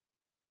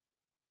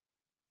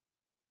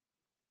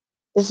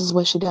 This is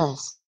what she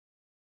does.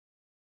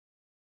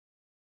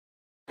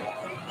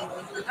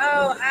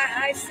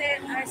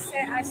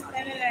 I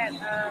spent it at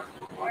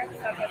where the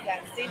fuck was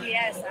that?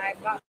 CVS. I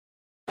bought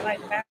like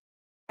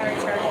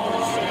battery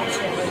chargers and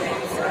shit with it,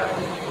 so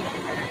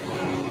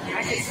I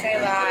could stay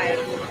live.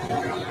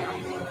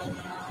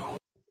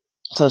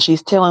 So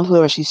she's telling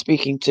whoever she's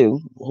speaking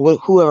to,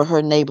 whoever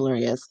her enabler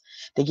is,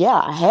 that yeah,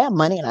 I had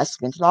money and I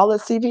spent it all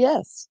at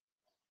CVS,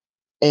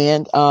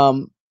 and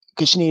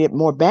because she needed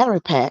more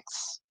battery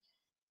packs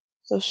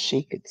so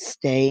she could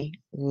stay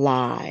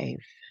live.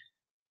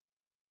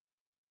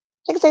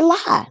 She could stay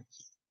live.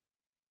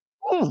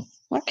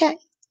 Okay.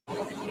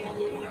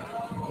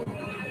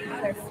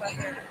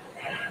 Motherfucker.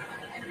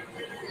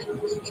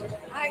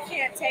 I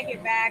can't take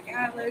it back.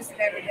 I lose it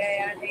every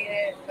day. I need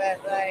it,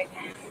 but like,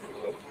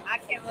 I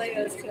can't believe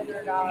it was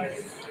 $200.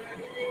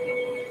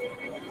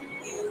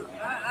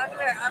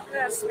 I'm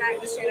gonna smack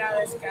the shit out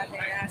of this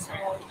goddamn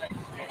asshole,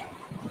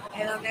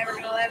 and I'm never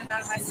gonna let him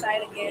out of my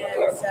sight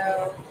again.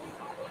 So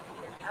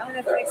I'm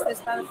gonna fix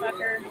this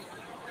motherfucker.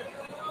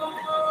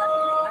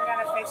 I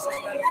gotta fix this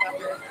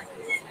motherfucker.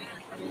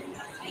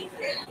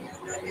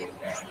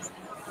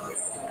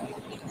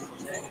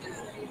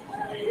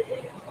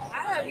 I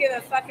don't give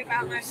a fuck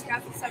about my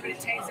stuff if somebody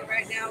takes it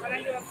right now. What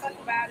I give a fuck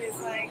about is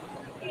like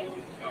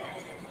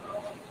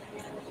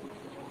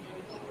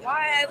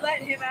why I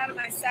let him out of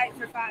my sight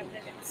for 5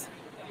 minutes.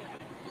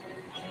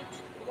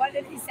 What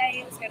did he say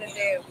he was gonna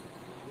do?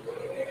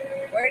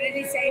 Where did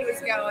he say he was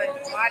going?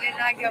 Why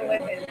didn't I go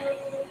with him?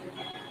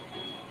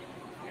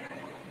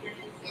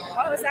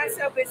 What was I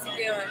so busy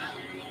doing?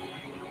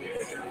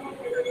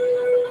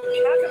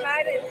 How come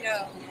I didn't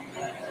know?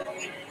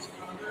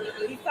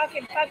 He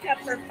fucking fucked up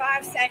for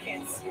 5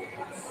 seconds.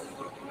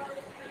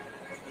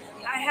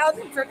 I held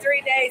him for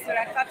 3 days, but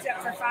I fucked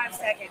up for 5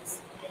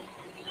 seconds.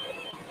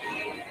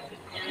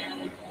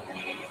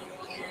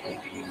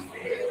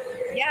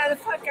 Yeah, the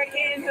fuck I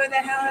can. Who the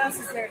hell else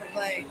is there to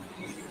play?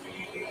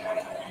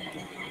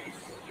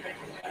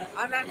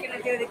 I'm not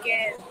gonna do it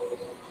again.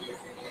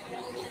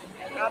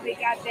 I'll be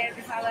goddamned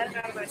if I let him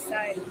out of my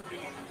sight.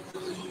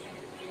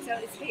 So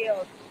he's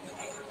healed.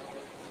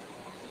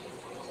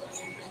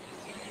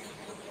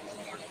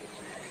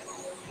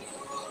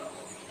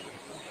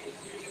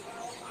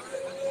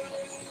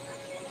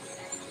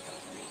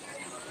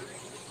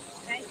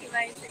 Thank you,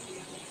 Lacey.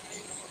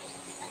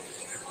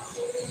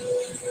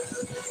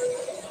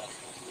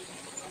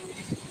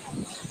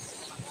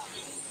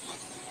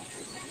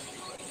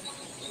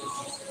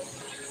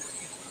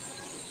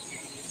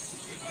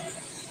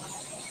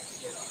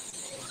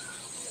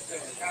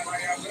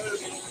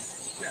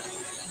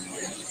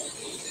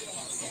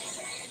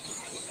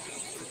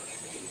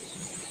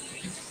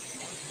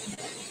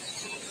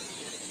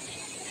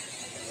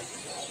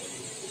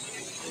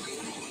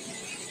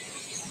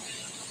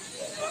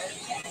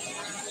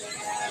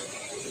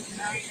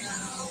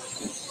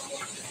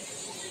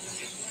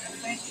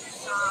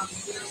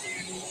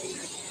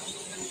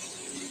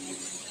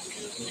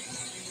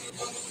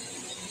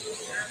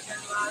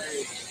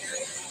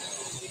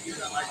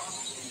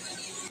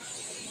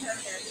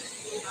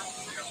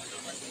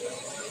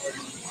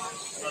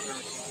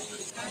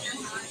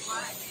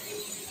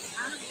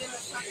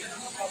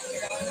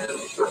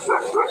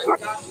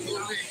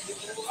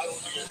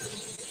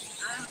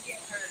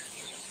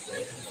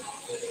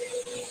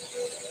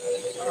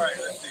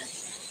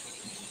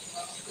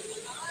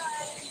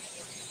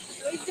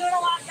 He's doing a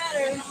lot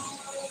better.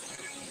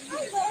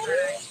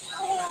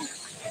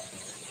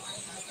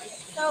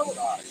 So,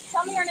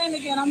 tell me your name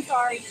again. I'm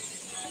sorry.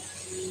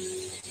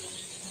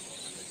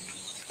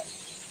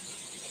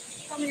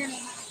 Tell me your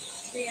name.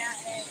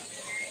 Dianna.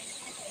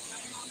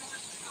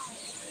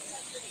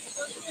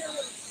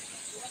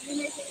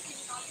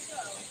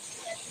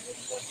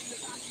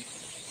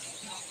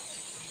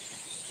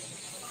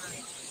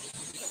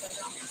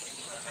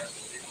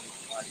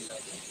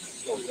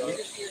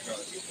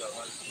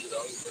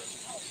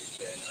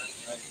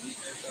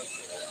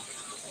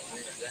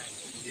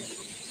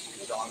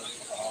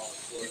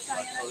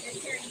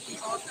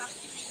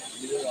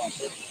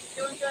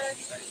 Doing good.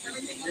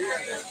 Everything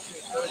okay?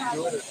 All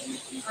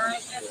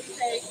right, that's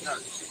safe.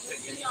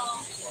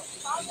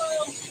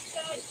 Follow.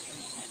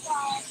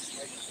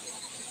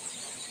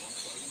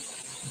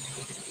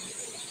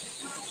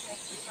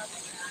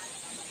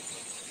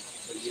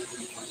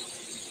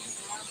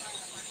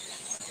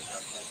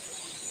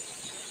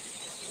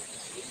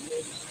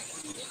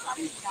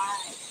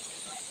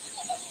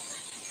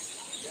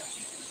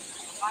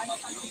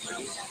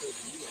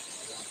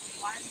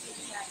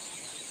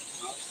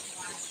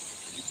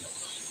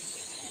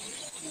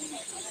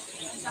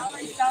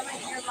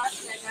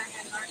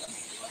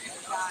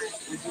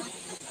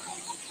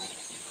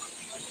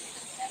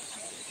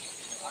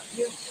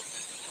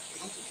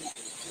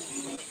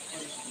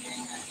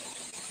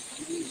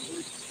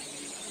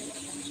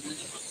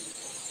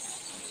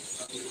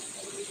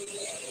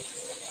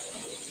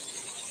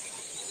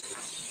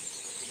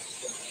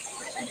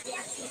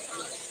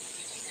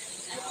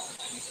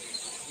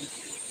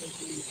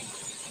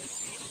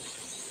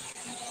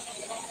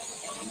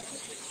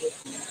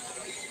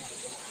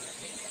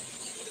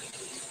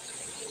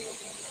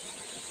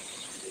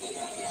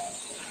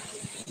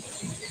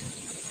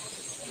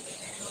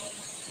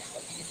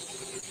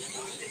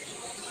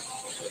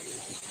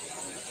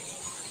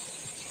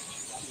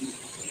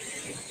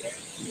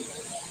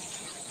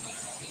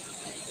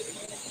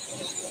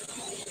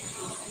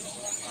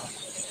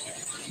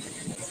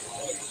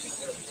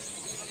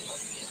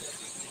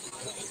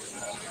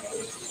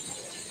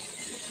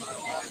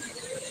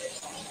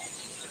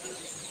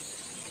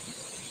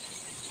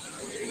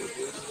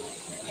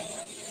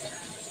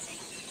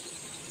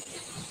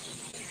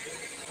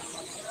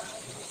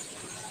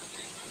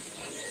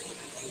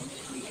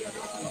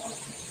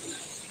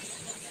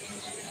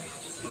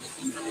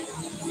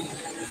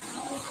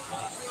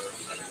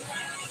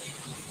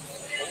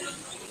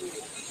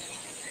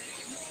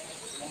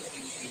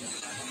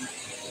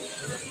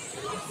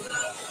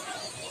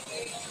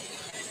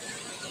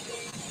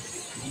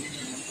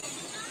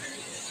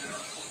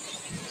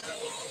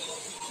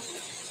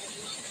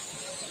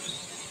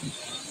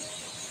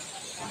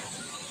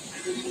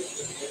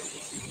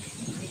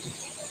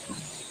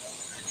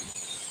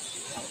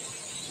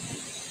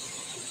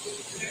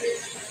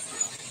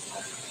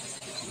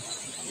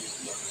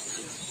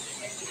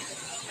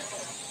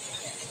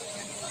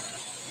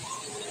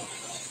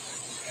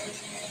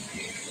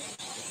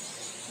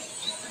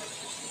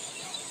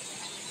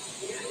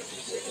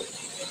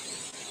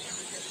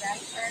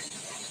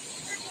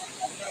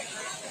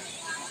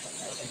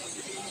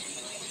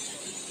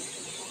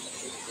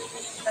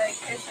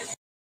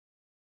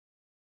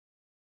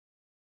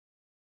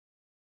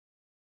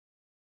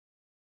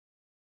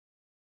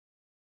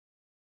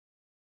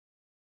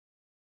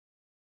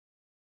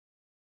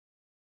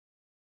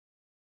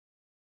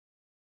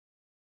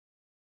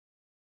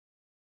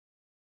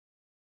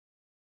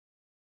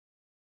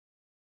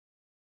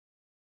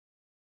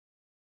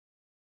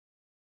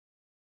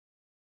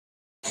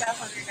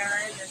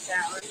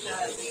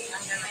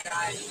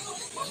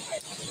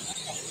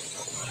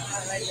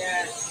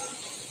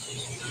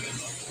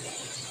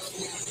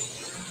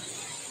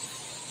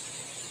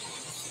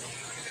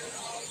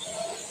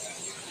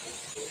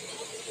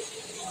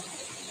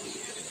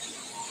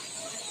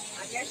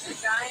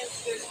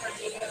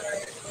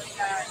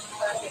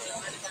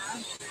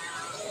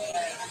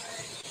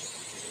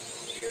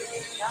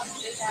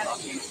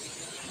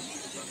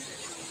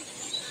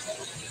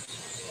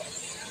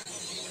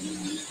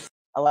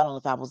 Oh, I don't know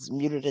if I was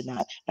muted or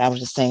not. I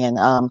was just saying,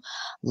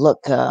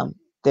 look,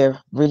 they're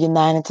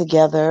reunited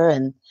together,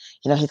 and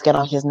he's got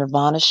on his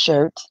Nirvana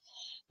shirt,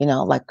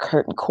 like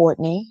Kurt and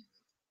Courtney.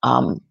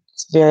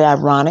 It's very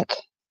ironic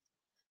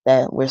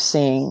that we're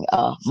seeing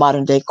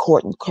modern day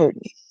Kurt and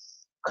Courtney,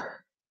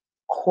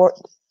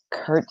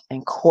 Kurt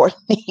and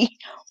Courtney.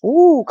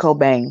 Ooh,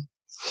 Cobain.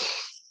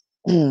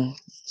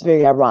 It's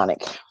very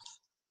ironic.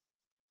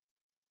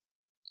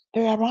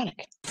 Very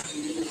ironic.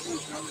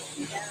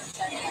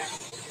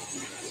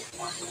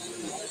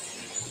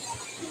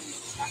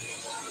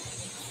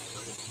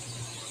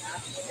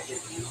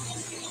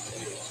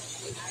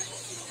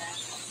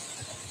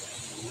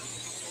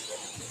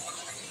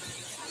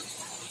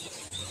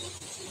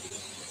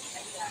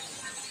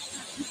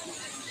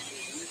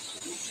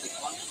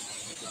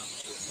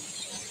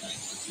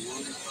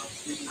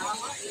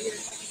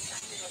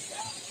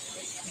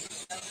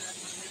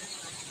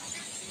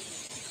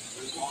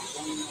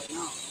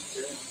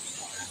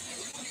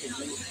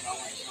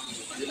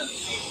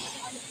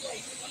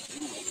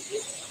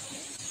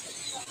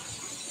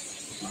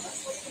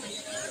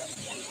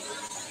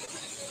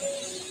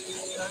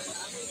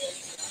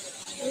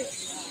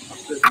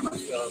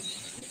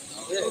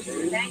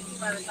 Thank you,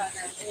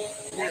 motherfucker.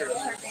 Thank you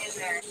for being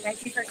there.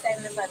 Thank you for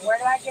saving this life. Where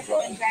do I get the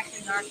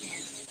injection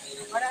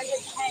Narcan? Where do I get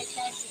hey,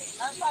 thank you.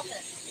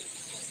 Motherfucker.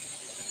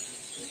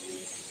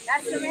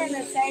 That's the man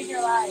that saved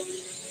your life.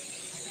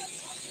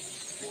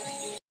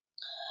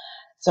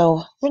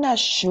 So we're not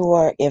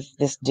sure if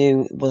this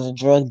dude was a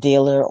drug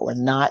dealer or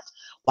not,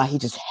 why he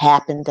just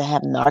happened to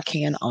have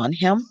Narcan on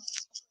him.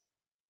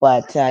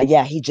 But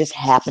yeah, he just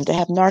happened to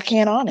have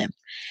Narcan on him.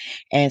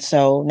 And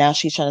so now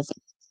she's trying to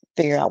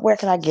figure out, where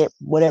can I get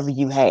whatever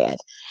you had?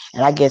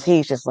 And I guess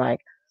he's just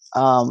like,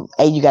 A,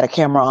 you got a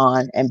camera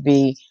on, and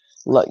B,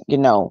 look,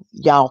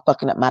 y'all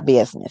fucking up my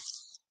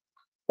business.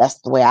 That's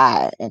the way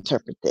I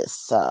interpret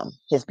this,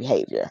 his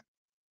behavior.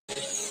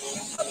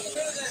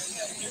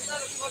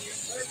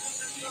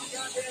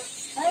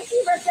 Thank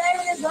you for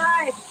saving his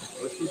life.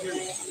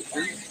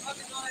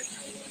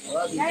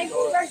 Thank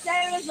you for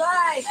saving his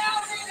life.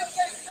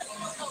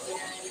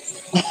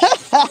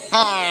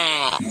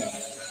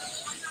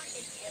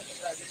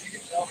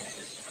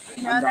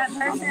 You know that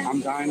person?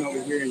 I'm dying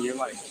over here, and you're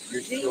like, do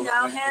you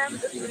know him?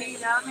 Do you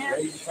know him? Yeah,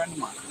 he's a friend of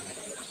mine.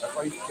 That's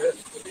why he's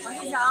pissed. Well,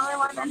 he's the only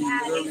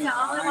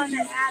one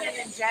that had an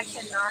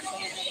injection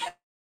Narcan.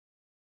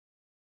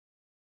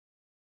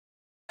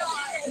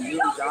 He's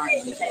really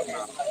dying. He's taking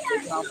out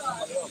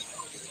somebody else.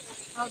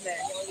 Okay.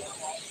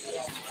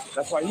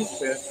 That's why he's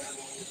pissed.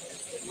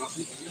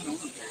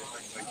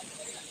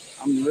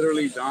 I'm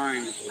literally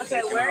dying.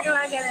 Okay, where do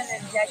I get an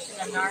injection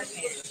of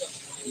Narcan?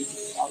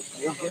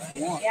 We'll get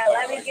one. Yeah,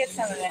 let me get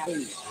some of that.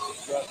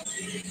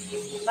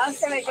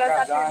 Most of it goes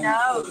up your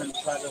nose.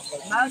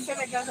 Most of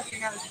it goes up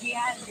your nose. He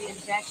had the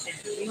injection.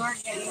 You were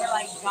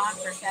like gone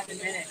for 7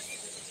 minutes.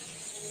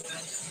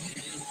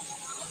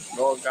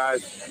 Well,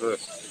 guys, look.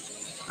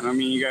 And I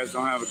mean, you guys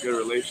don't have a good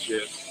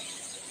relationship.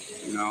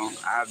 I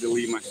have to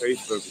leave my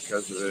Facebook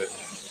because of it.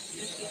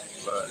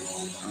 But,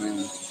 I mean,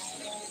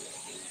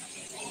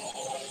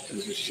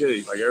 it's just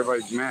shitty. Like,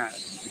 everybody's mad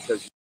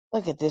because...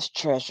 Look at this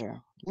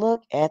treasure.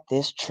 Look at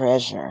this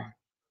treasure.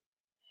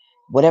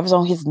 Whatever's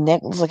on his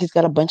neck looks like he's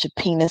got a bunch of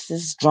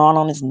penises drawn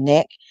on his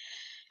neck.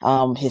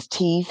 His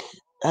teeth.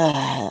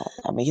 I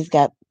mean, he's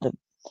got the...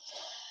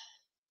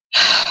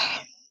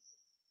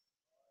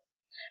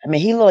 I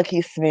mean, he looked like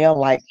he smelled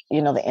like,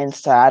 the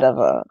inside of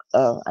a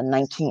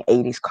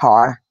 1980s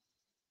car.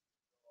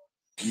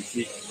 You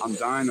see, I'm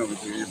dying over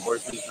here. Your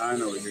boyfriend's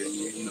dying over here.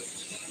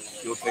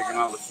 You'll take him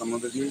out with some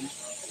other dude?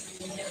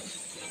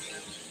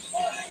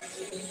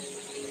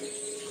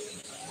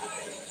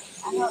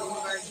 I know the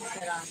words you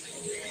put on.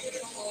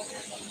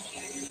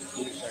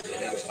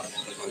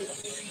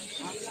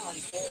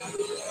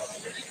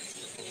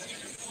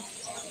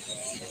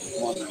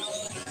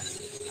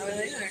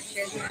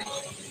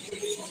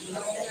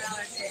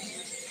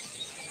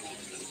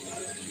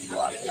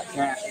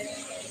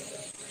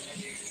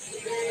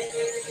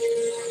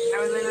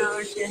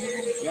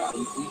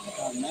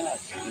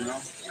 You know?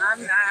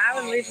 I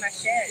would leave my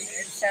shit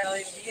instead of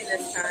leaving you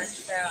this time,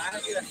 so I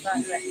don't give a fuck.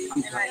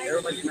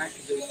 Everybody's mad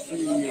because they're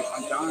seeing you.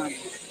 I'm dying.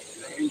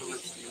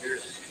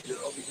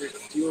 You're over here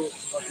still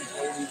fucking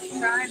holding.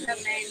 Trying to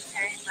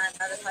maintain my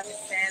motherfucking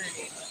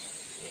sanity.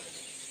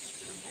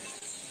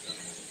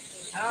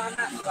 Oh, I'm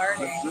not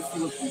flirting. Listen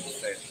to what people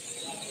say.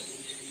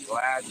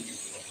 Glad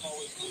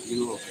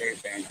you okay,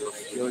 Banjo.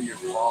 Still your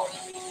fault.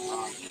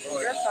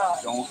 Your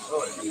fault. Don't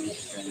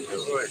abuse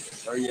Banjo.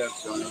 Hurry up,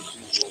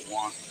 donations will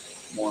want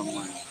more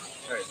money.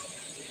 Okay.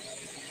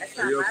 That's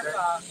not my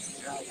fault.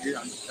 Yeah,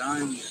 I'm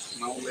dying.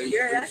 My old lady.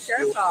 That's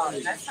your fault.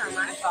 That's not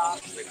my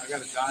fault. I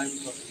gotta die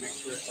to make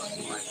sure it's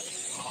fucking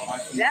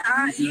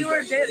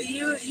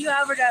you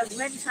overdosed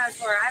many times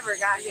before I ever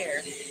got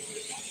here.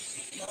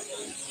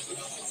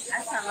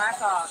 That's not my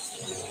fault.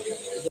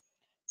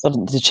 So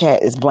the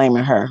chat is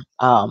blaming her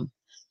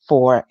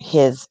for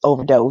his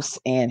overdose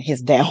and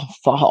his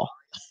downfall.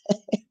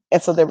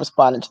 And so they're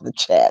responding to the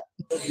chat.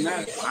 I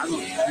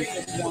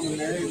don't want to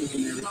marry him and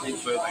everything,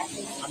 but like,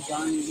 I'm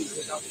dying to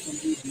get out some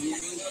music.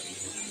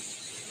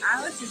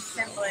 I was just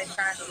simply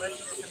trying to listen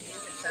to some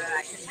music so that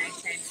I could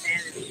maintain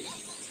sanity.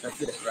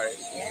 That's it, right?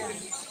 Yeah.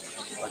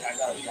 Like, I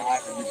gotta die.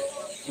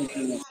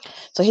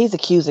 So he's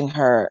accusing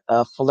her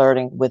of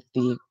flirting with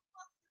the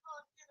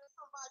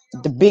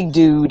big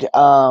dude,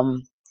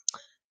 the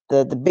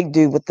big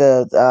dude with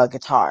the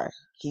guitar.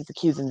 He's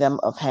accusing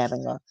them of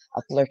having a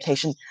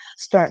flirtation,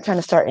 trying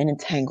to start an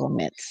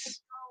entanglement.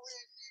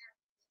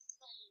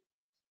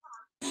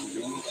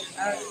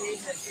 Oh,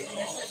 Jesus.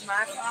 This is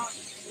my fault?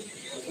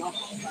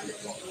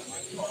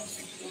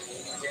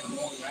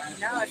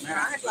 No, it's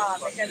my fault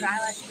because I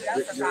let you go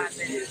for 5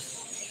 minutes.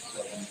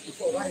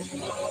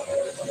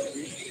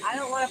 I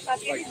don't want to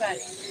fuck anybody.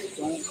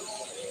 Do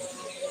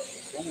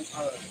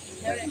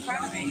it in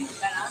front of me,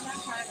 but I'm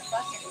not trying to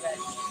fuck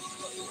anybody.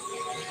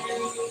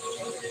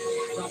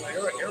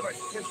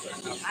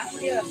 I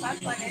don't give a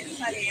fuck what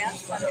anybody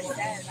else fucking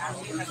says. I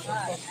don't give a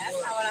fuck.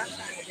 That's not what I'm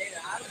trying to do.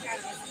 I'm trying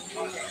to listen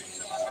to music.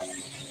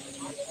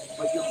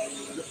 But your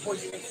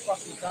voice is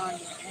fucking dying.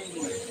 I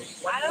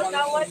don't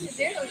know what to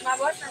do. My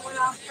boyfriend went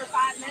off for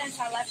 5 minutes.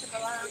 I left him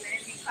alone,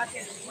 and he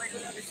fucking went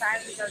and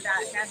decided to go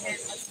die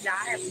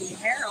of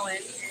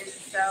heroin. And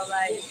so,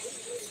 like,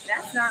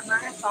 that's not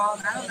my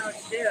fault. I don't know what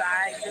to do.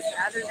 I just,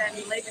 other than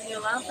leaving you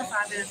alone for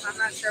 5 minutes, I'm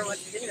not sure what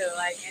to do.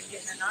 Like, and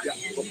getting annoyed.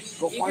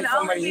 You can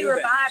only be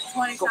revived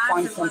 20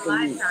 times in one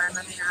lifetime. I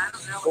mean, I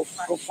don't know.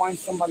 Go find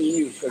somebody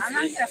new. I'm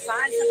not gonna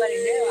find somebody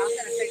new. I'm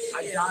gonna fix you. I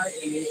died,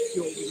 and you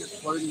still just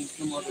flirting with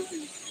some other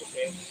dude.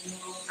 Okay.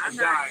 I'm I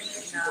died.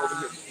 You're over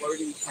here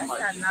flirting with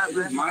somebody. That's not it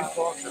is my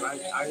fault that I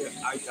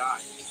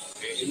died.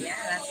 Okay? Yeah,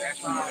 that's your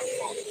fault.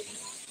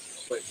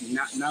 But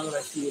now that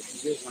I see what you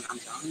did when I'm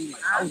dying,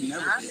 like, I would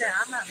never do that.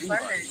 I'm not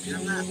flirting.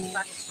 I'm not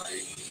fucking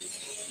flirting.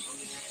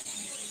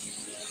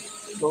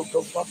 Go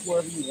fuck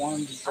wherever you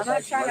want. I'm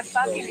not trying to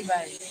fuck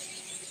anybody.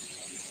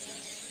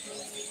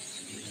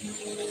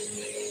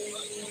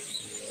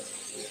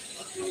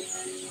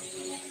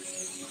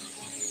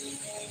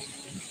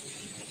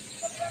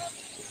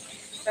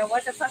 So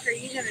what the fuck are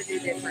you gonna do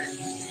different?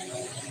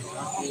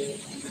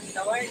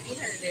 So what are you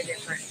gonna do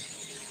different?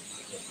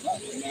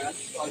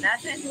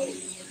 Nothing?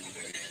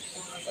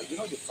 Like, you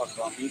don't give a fuck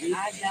about me, dude.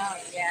 I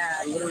don't,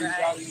 yeah.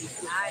 Right.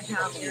 I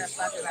don't give a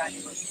fuck about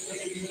you.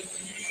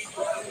 I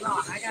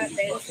got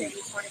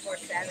babysitting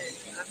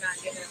 24/7. I'm not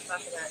giving a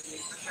fuck about you.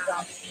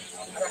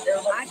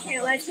 I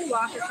can't let you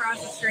walk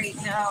across the street,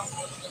 no.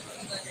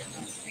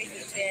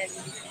 Piece of shit.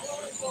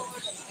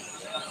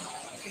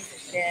 Piece of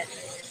shit.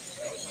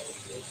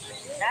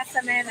 That's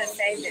the man that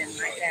saved him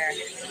right there.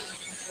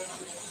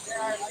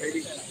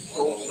 Baby,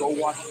 go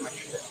watch my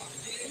shit.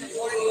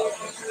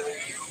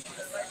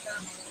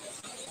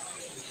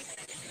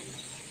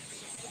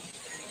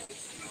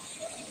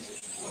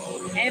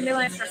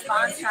 Ambulance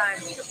response time.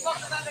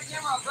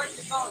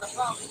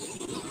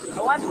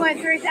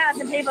 1.3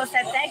 thousand people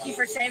said thank you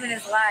for saving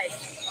his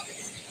life.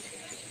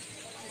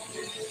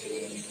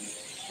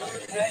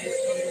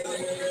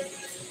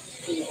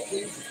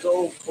 Please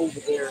go over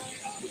there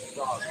with the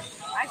dog.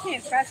 I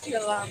can't trust you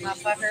alone,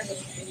 motherfucker.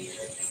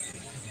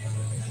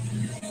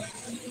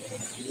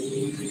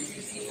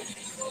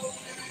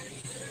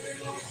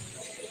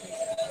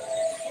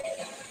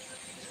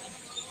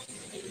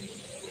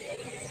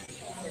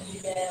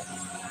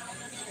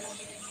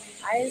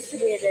 I used to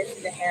be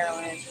addicted to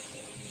heroin.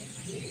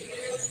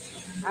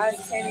 I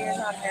was 10 years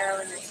on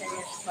heroin and 10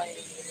 years clean.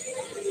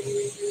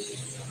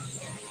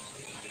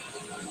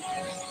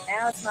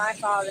 Now it's my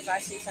fault if I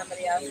see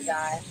somebody else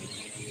die.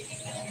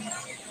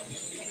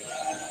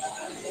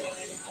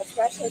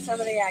 Especially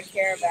somebody I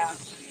care about.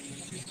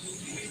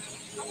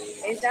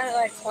 He's done it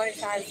like 20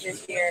 times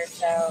this year,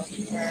 so,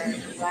 or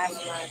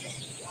last month.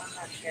 I'm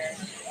not sure.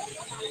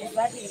 He's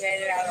lucky he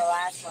made it out of the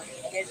last one. He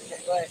hid in the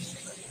bush.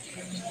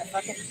 The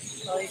fucking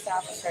police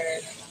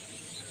officer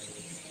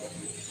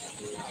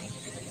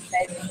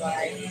saved his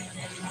life.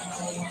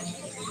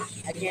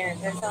 Again,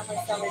 there's only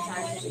so many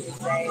times he can be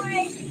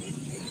saved.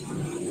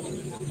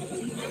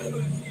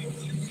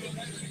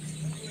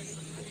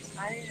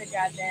 I need to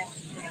goddamn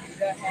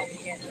go ahead and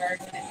get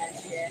virgin in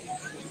this shit.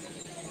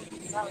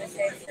 I'm gonna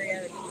save 3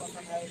 other people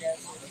from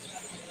overdoses.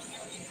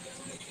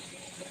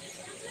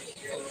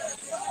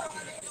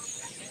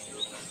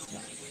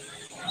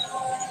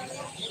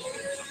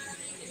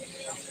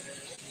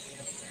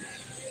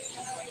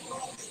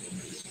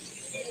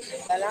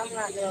 But I'm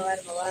not gonna let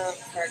him alone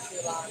for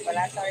too long. But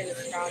I thought he was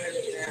stronger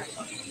than that.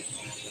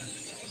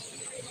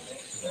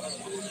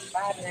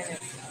 5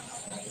 minutes.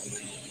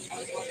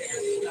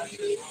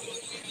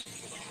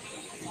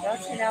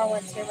 Don't you know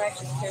when too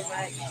much is too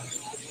much?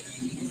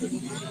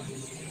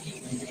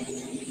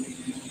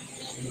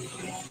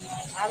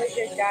 I would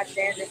just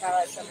goddamn if I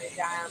let somebody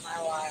die on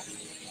my watch.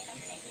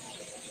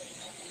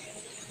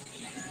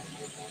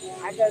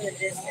 I go the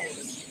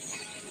distance.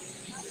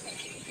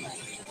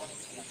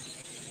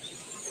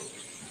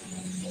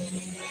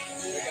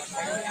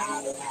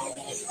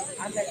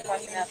 I've been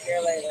fucking up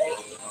here lately.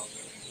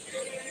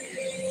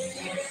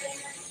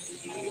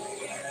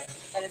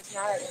 But it's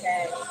not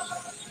okay.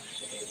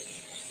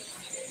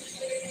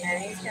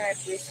 And he's gonna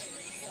do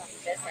something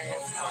different.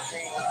 It's not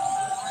me.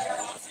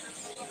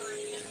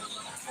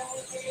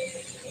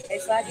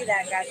 It's lucky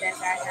that goddamn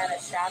guy had a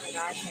shot in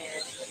our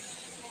hand.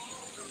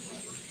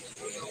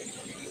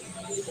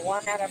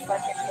 1 out of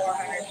fucking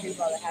 400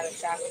 people that had a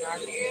shot in our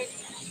hand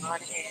on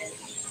hand.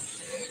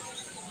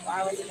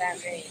 Why was it that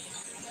me?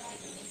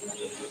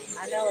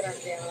 I know what I'm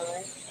dealing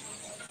with.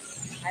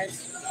 I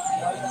just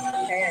wasn't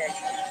prepared.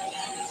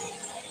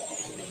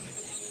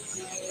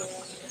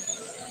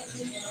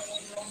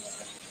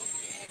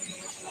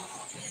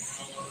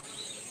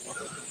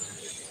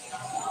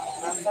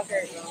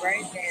 Motherfucker,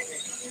 brain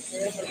damage. He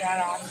was without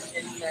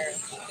oxygen for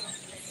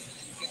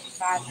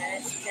 5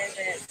 minutes, 10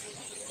 minutes.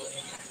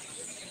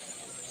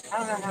 I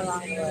don't know how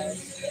long it was.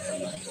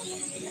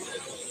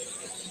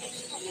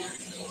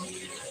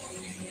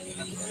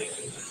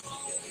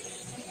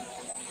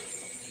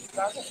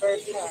 That was the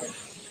first one.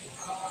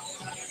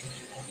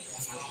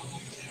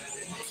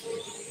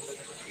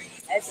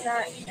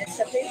 It's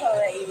the people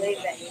that you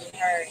leave that you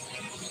hurt.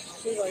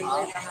 People you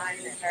leave behind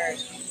that hurt.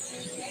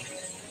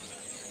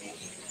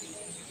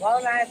 What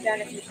would I have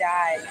done if you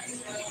died?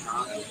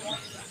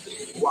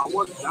 Well, I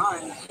wasn't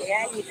dying.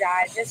 Yeah, you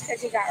died. Just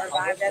because you got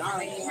revived doesn't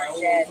mean you weren't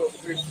dead. The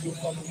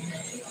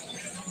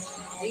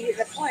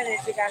point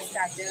is you gotta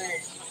stop doing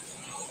it.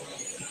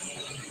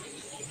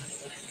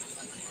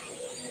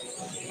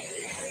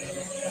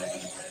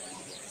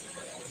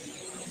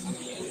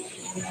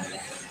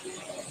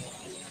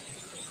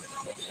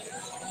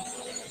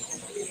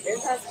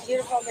 This most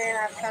beautiful man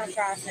I've come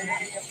across, and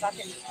then you'll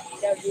fucking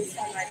go do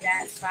something like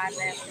that in 5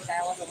 minutes because I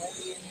wasn't with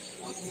you.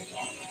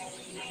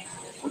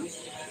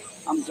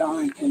 I'm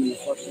dying in the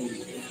fucking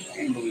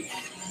ambulance.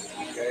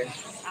 Okay?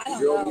 I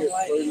don't know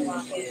what you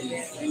want me to do.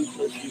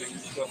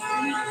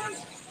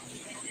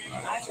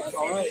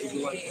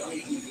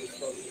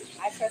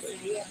 I trusted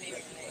you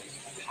immediately.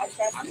 I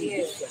trust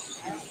you.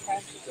 I don't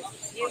trust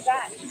you. You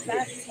got 20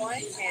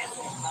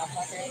 chances,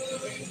 motherfucker.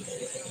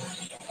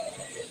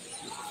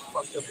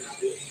 Fucked up as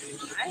shit.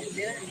 I didn't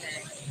do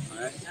anything.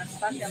 Alright? That's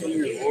fucked up.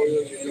 You're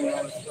loyal, you're doing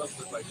all this stuff,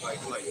 but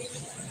like,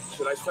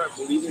 should I start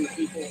believing the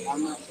people on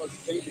that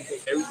fucking thing?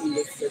 Because everything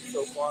that's said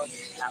so far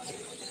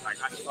happened. Like,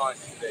 I saw it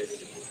today.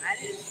 I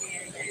didn't see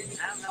anything.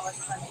 I don't know what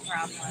the fucking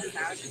problem was.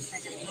 I was just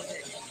thinking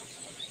music.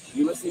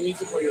 You listen to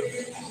music while your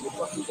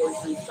fucking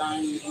boyfriend's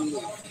dying in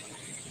the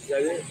Is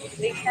that it?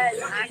 Because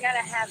I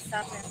gotta have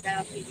something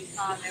that'll keep you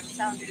calm. They were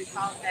telling me to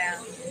calm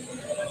down.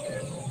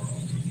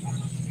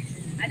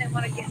 I didn't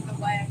want to get in the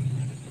way.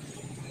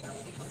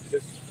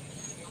 Just,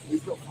 we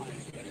feel fine.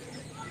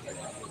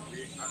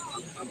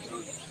 I'm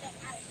done.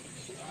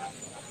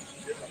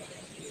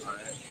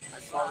 Alright. I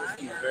saw this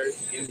in the very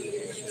beginning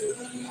of this.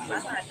 I'm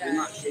not done. You're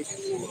not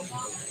capable of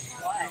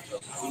What?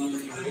 being in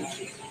a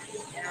relationship.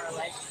 In a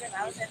relationship?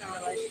 I was in a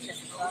relationship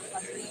for 12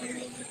 fucking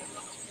years.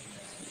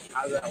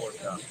 How did that work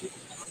out?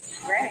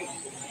 Great.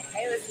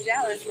 He was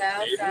jealous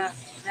though, so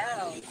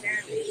no,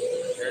 Jeremy.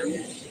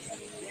 Jeremy?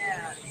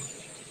 Yeah.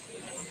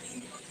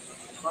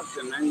 Fuck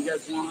them, man. You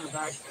guys want her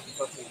back?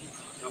 Fucking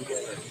don't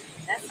get her.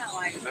 That's not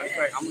why you did That's it.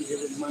 right. I'm gonna give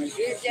her money.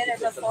 You did it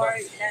before.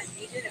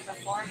 You did it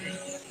before me.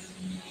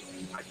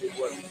 I did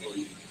what before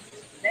you?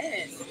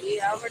 This.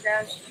 You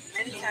overdosed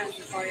many times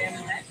before you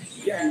ever met me.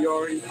 Yeah, and you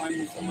already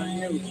finding somebody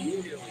new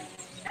immediately.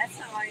 That's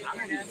not why you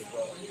overdosed.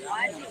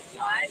 Why'd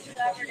you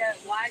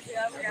overdose? Why'd you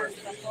overdose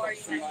before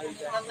you met me?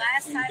 The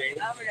last time you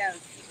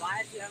overdosed.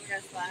 Why'd you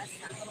overdose last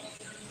time?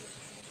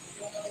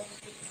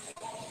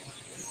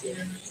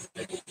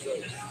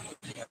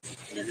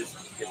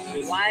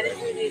 Why did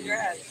you do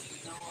drugs?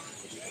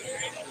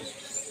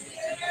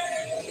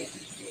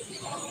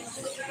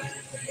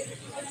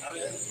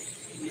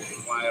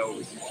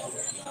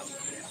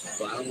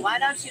 Why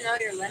don't you know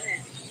your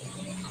limit?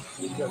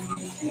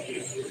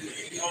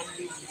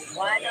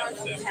 Why don't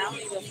you tell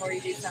me before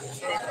you do something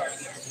stupid?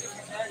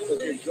 Because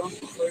you're drunk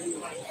before you in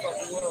the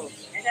fucking world.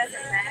 It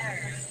doesn't matter.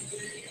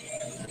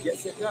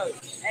 Yes, it does.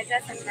 It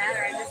doesn't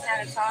matter. I just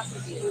had a talk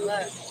with you.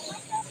 Look.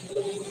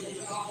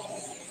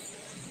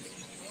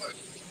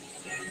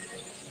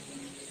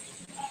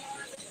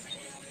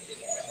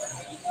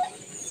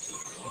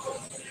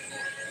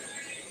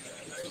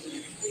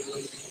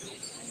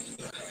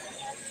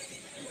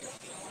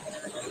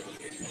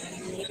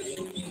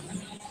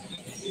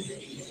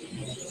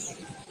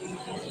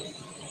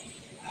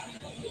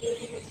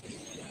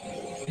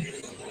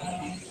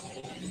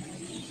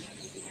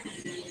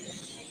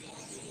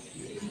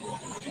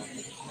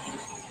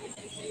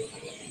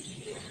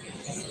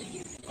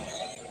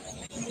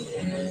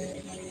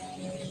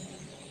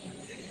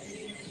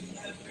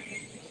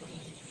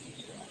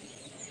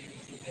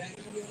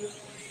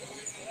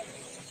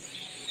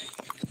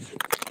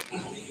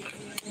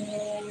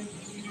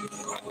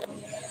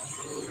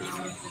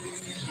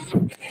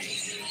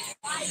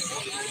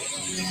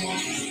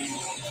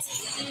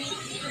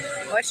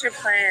 What's your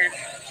plan?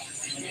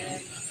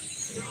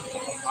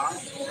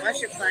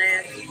 What's your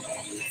plan?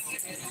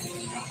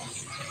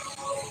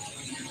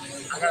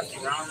 I gotta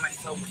surround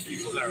myself with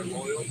people that are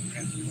loyal.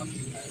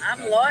 I'm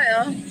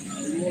loyal.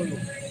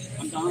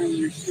 I'm telling you,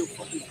 you're still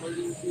fucking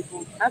flirting with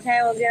people.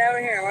 Okay, well get over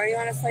here. Where do you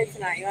want to sleep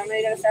tonight? You want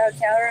me to go to the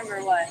hotel room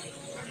or what?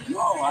 No,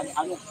 I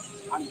don't.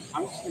 I'm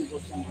just gonna go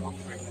somewhere else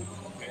right now,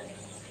 okay?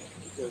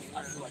 Because I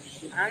feel like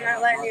shit. I'm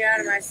not letting you out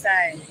of my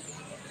sight.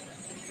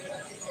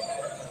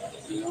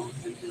 You know?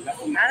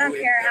 I don't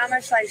care how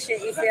much like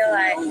shit you feel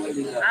like.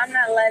 I'm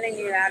not letting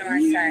you out of my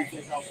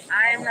sight.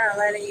 I am not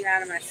letting you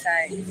out of my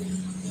sight.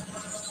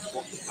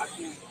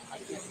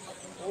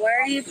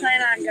 Where do you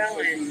plan on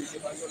going?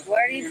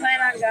 Where do you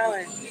plan on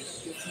going?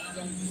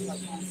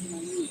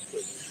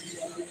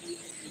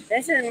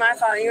 This isn't my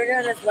fault. You were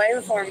doing this way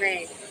before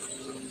me.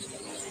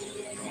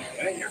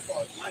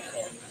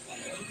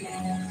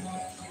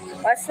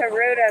 What's the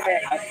root of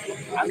it?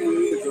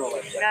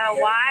 Now,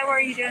 why were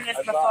you doing this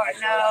before?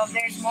 No,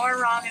 there's more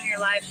wrong in your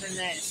life than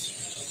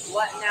this.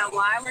 What? Now,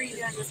 why were you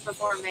doing this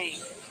before me?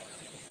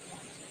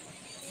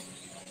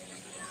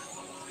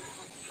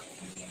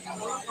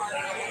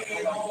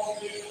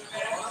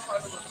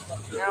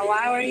 Now,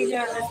 why were you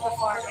doing this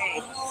before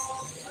me?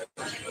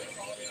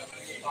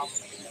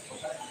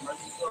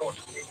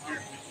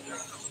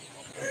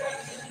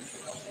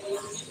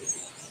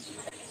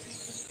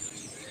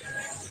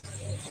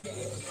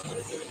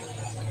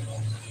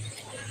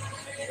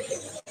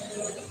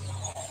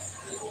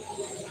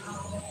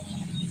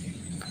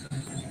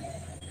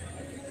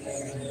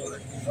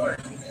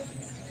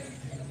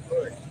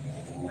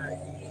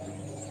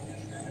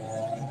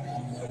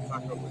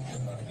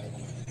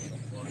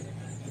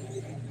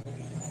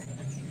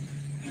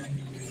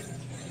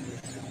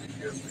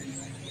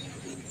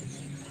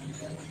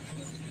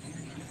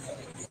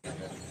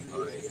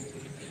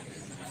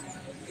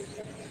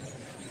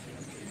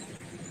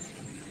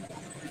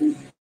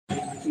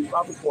 Can you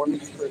stop recording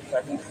just for a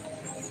second?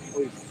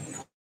 Please.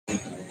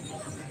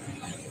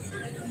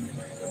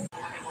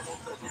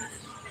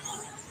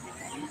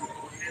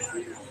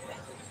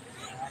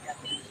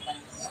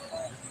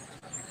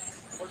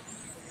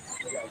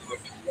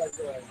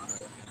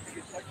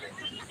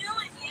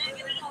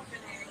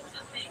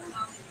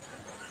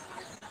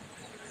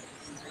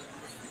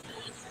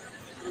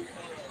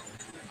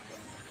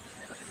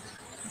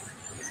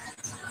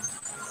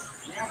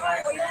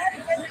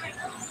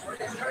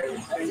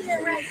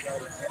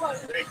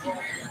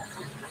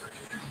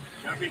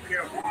 Now be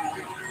careful.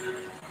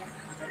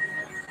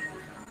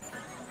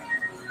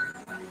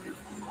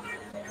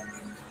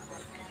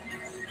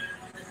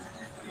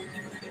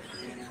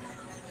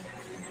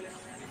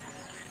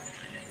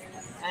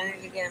 I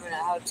need to get him in a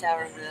hotel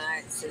room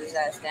tonight, sit his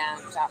ass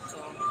down and talk to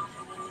him.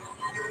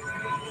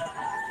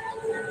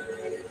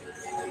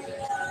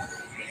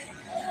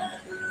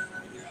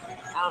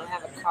 I don't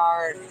have a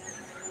card,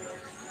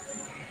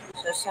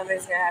 so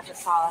somebody's gonna have to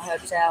call a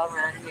hotel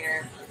around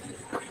here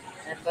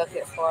and book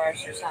it for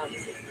us or something,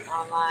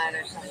 online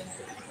or something.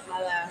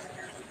 Hello.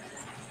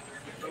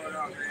 What's going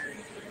on, man?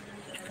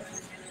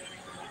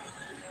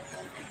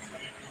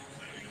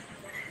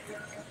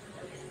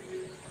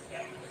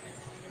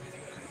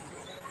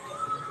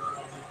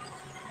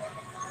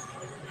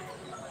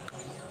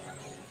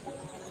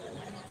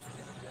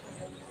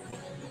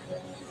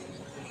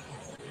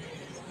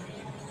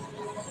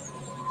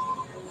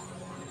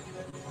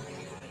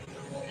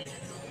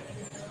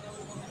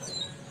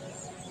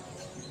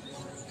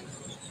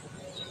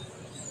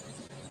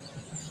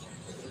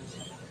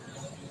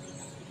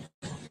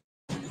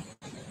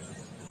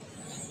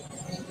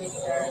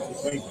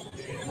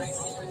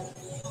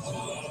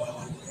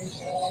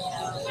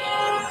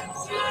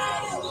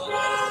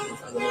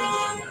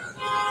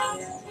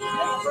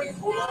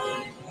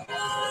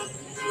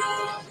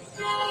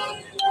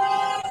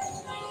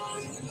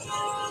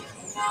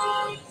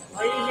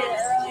 Were you here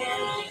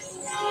earlier?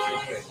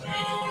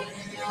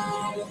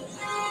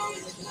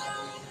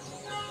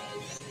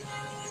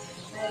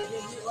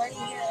 Were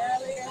you here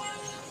earlier?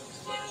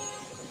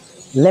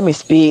 Let me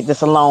speed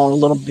this along a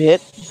little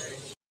bit.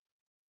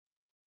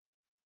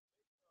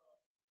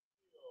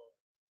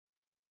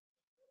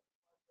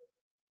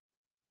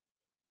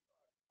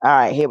 All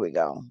right, here we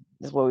go.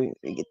 This is where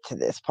we get to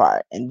this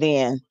part. And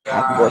then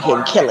I can go ahead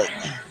and kill it.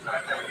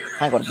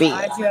 I ain't going to be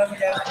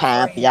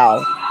time for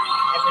y'all.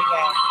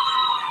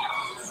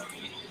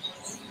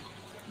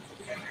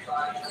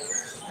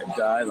 I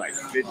died like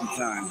 50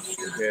 times,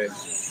 okay?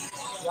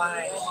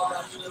 Why?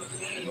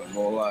 A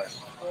whole lot.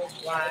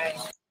 Why?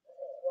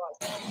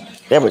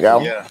 There we go.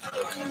 Yeah.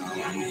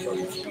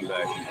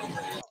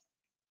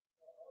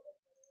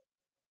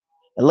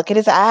 And look at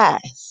his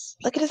eyes.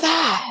 Look at his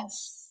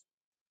eyes.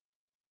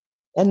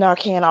 That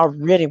Narcan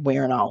already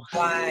wearing off.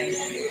 Why?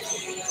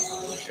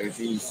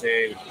 Everything you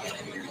say,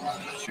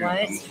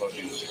 What?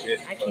 fucking shit.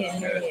 I can't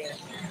hear you.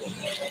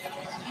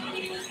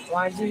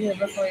 Why'd you hear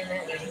before you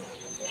met me?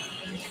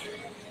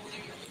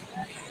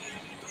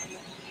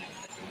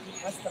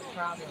 What's the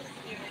problem?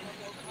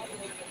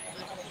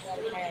 Eyes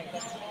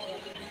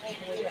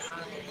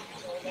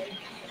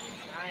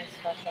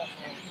fucked up,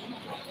 man.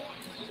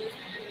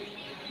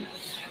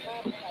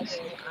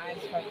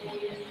 Eyes fucked up.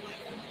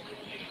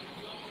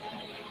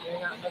 You're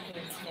not looking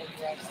in the same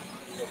direction.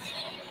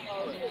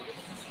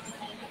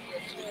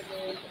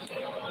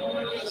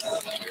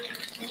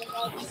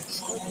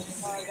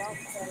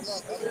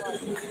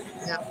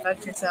 Now fuck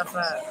yourself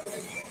up.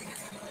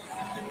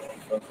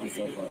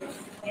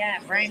 Yeah,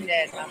 brain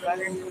dead,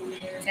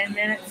 motherfucker. 10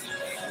 minutes.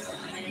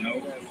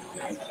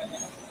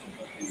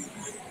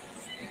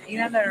 You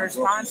know the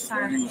response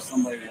time?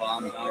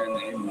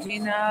 Do you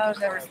know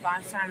the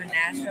response time in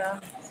Nashville?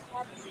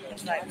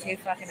 It's like 2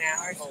 fucking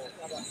hours.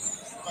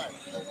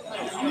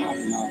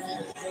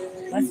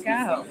 Let's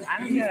go. I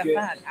don't give a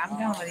fuck. I'm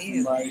going with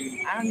you. I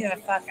don't give a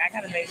fuck. I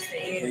gotta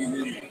babysit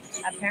you.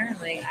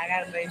 Apparently, I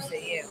gotta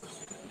babysit you.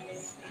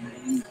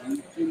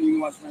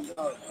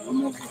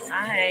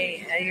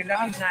 Your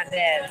dog's not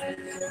dead.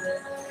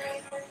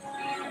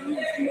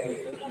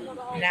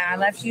 Now, I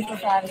left you for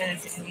 5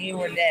 minutes and you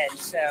were dead,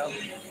 so.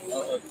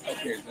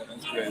 Okay,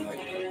 that's good.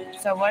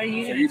 So what are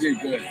you So gonna you did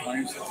good.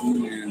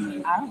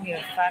 I don't give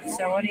a fuck.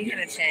 So what are you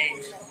gonna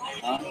change?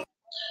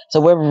 So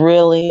we're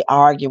really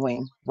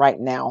arguing right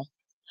now.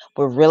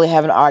 We're really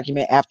having an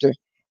argument after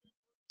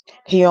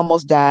he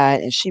almost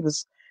died and she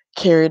was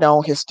carried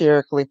on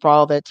hysterically for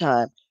all that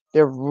time.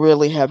 They're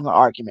really having an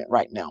argument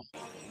right now.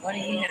 What are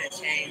you gonna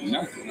change?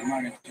 Nothing. I'm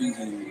not gonna change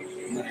anything.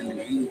 I'm not gonna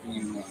do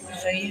anything.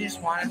 So you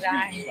just want to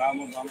die? You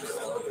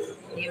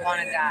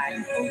want to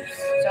die.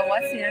 So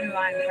what's the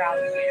underlying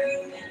problem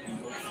here?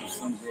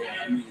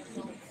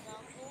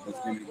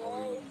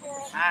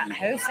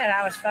 Who said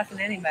I was fucking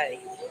anybody?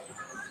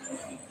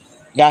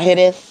 Y'all hear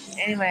this?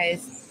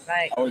 Anyways,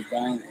 like,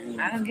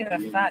 I don't give a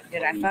fuck.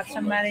 Did I fuck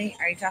somebody?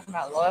 Are you talking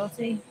about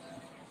loyalty?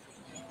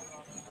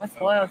 What's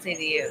loyalty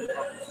to you?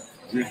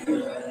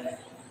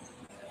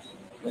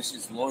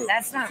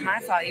 That's not my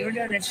fault. You were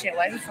doing this shit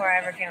way before I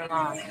ever came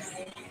along.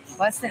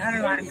 What's the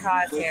underlying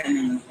cause here?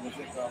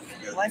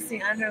 What's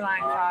the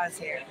underlying cause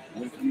here?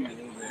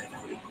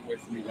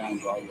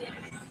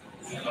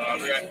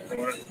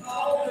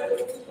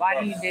 Why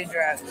do you do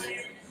drugs?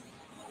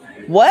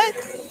 What?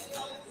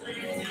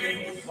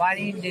 Why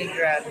do you do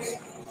drugs?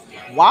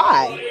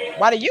 Why?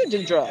 Why do you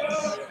do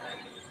drugs?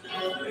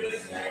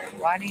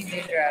 Why do you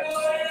do drugs?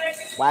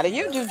 Why do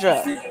you do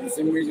drugs? The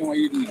same reason why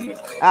you do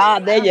drugs. Ah,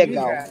 there you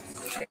go. Drugs.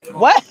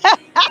 What?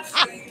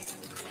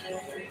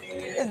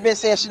 This bitch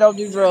said she don't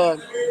do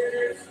drugs.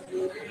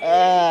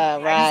 I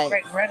just Right.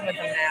 break bread with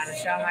them now to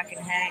show them I can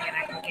hang and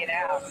I can get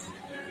out.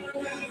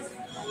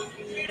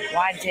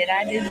 Why did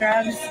I do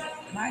drugs?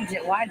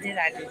 Why did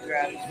I do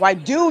drugs? Why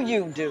do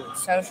you do?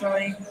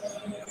 Socially,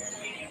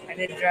 I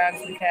did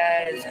drugs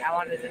because I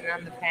wanted to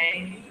numb the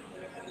pain.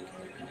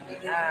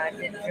 I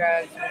did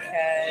drugs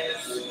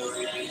because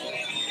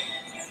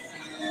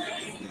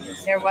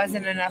there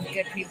wasn't enough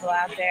good people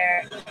out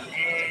there,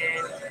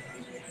 and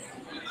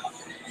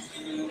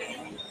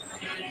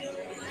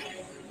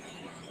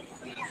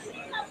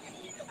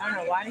I don't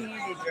know. Why do you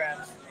do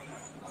drugs?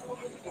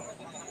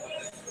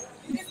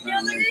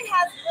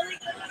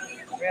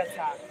 Real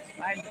talk.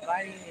 Why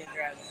do you do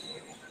drugs?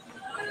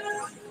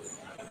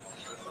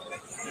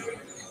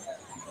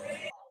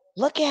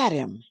 Look at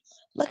him.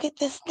 Look at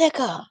this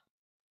nigga.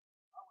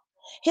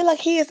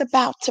 He is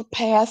about to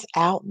pass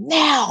out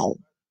now.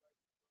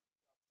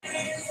 You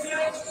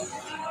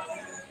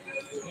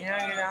know,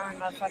 you're the only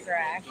motherfucker I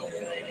actually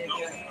really did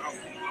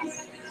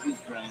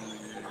drugs.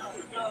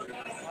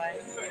 What?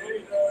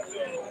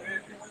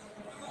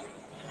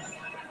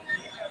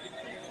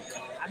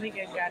 I'd be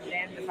good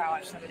goddamn if I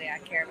watch somebody I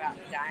care about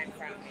die in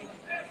front of me.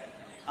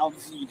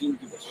 Obviously, you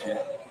didn't give a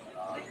shit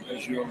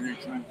because you're over here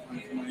trying to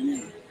find somebody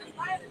new.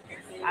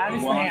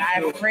 Honestly,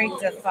 I freaked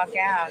the fuck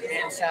out,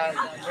 and so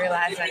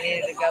realized I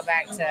needed to go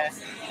back to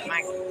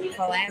my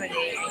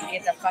calamity and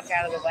get the fuck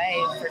out of the way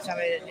for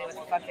somebody to do what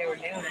the fuck they were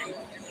doing.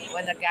 And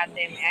when the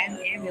goddamn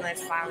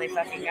ambulance finally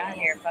fucking got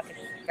here, fucking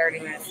 30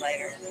 minutes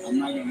later. I'm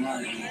not gonna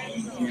lie.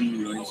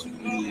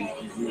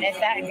 If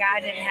that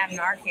guy didn't have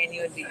Narcan,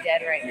 you would be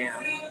dead right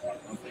now.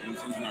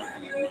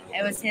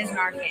 It was his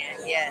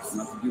Narcan, yes.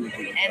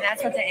 And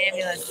that's what the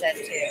ambulance said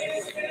too.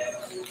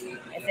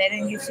 If they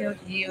didn't get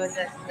you with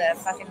the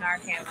fucking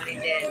Narcan when he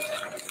did.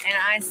 And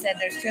I said,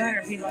 there's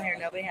 200 people here,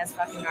 nobody has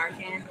fucking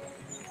Narcan.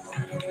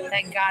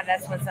 Thank God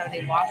that's when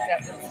somebody walked up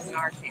with some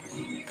Narcan.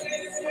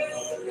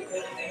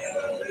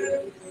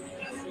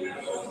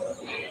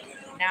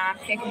 Now I'm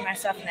kicking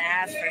myself in the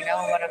ass for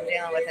knowing what I'm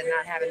dealing with and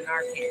not having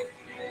Narcan.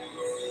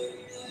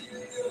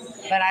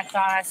 But I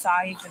thought I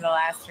saw you for the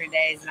last 3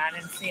 days and I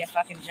didn't see a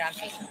fucking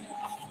junkie.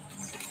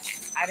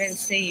 I didn't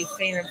see you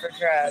fiending for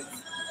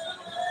drugs.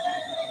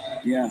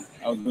 Yeah,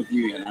 I was with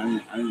you and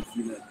I didn't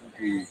see that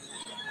fucking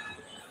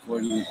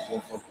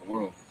 44 fucking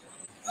world.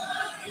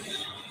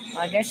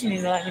 Well, I guess you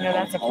need to let me know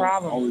that's a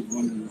problem. Always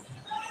wondering.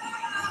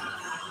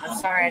 I'm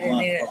sorry, I didn't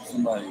need it.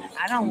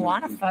 I don't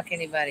want to fuck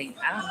anybody.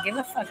 I don't give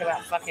a fuck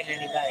about fucking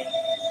anybody.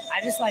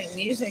 I just like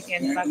music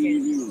and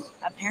fucking.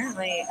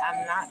 Apparently,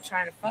 I'm not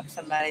trying to fuck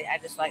somebody. I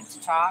just like to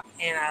talk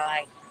and I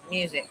like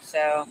music.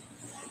 So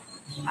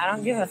I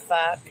don't give a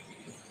fuck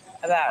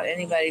about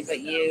anybody but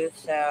you.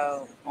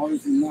 So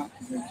obviously not,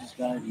 because I just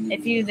died.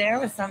 If there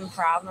was some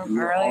problem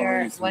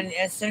earlier,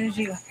 as soon as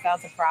you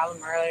felt a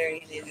problem earlier,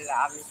 you needed to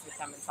obviously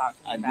come and talk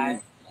to me about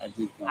it.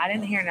 I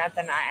didn't hear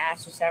nothing. I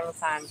asked you several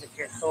times if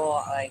you're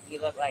cool. Like, you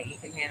look like you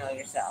can handle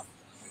yourself.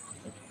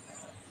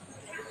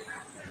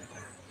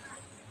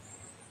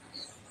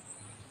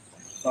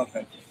 Fuck,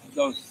 I'm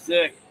so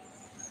sick.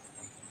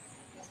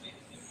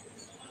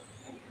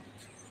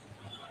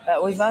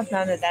 But we both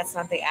know that that's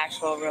not the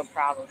actual real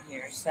problem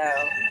here. So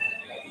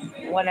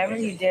whatever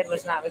you did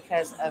was not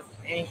because of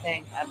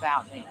anything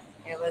about me.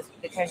 It was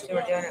because you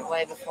were doing it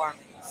way before me.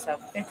 So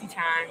 50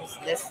 times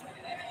this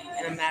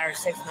in a matter of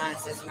 6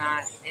 months is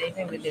not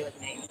anything to do with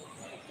me.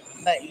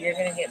 But you're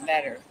going to get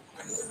better.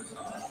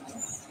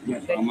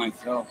 Yes, by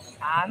myself.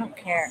 I don't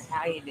care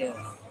how you do it.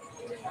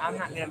 I'm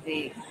not going to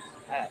be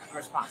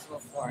responsible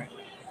for it.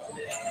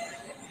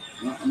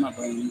 No, I'm not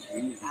blaming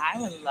you. I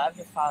would love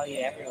to follow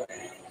you everywhere.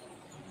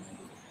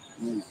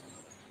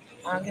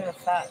 I don't give a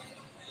fuck.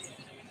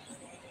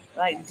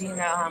 Like, do you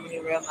know how many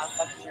real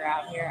motherfuckers are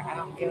out here? I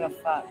don't give a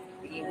fuck.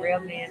 You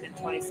reeled me in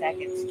 20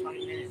 seconds,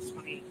 20 minutes,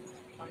 20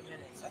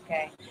 minutes,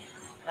 okay?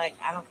 Like,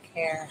 I don't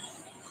care.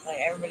 Like,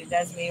 everybody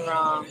does me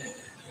wrong.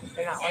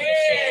 They're not worth a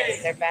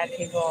shit. They're bad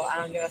people. I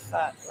don't give a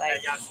fuck.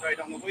 Like,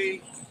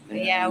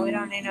 yeah, we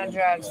don't need no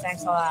drugs.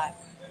 Thanks a lot.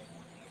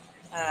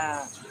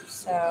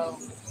 So,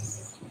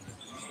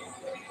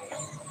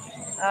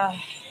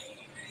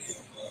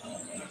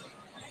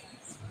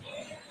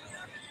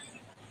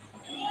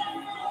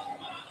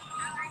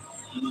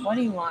 what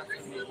do you want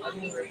from me? What do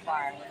you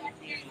require? What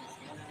do you need?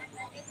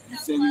 You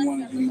said you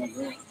want to be my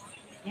girl.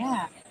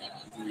 Yeah,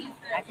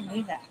 I can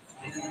do that.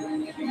 You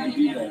can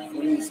do that.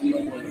 What is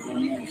somebody that is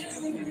nice?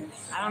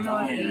 I don't know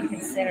what you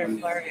consider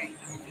flirting.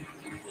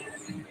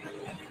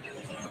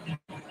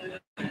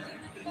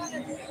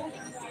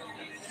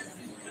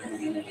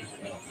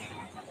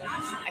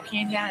 I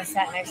came down and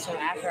sat next to him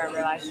after I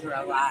realized you were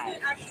alive.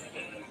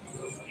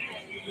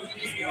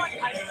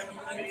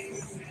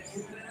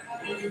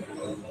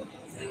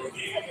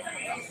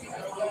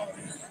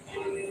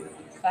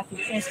 Fucking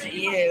pissed at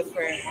you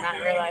for not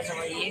realizing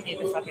what you need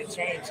to fucking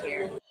change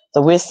here.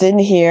 So we're sitting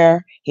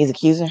here. He's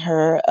accusing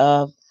her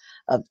of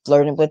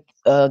flirting with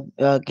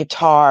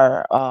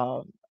guitar,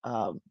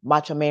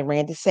 Macho Man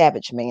Randy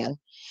Savage man,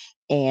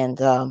 and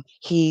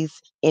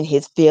he's in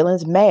his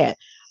feelings, mad.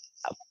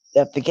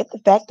 Forget the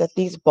fact that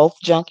these both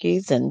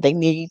junkies and they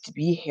need to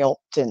be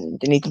helped and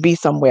they need to be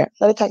somewhere.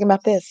 So they're talking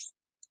about this.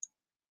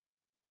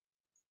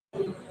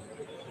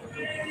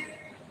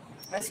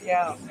 Let's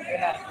go.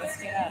 Let's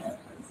get up.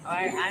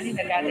 I need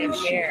a goddamn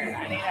beer.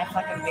 I need a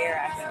fucking beer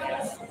after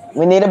this.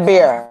 We need a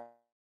beer.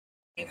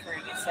 For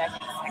a second.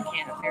 I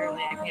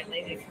can't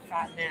leave you for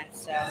 5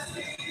 minutes. So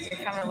you're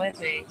coming with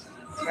me.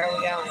 Where are we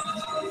going?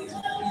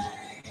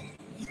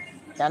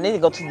 I need to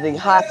go to the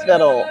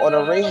hospital or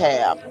the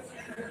rehab.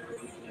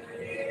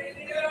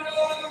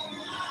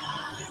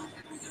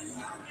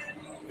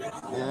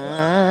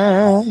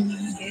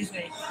 Excuse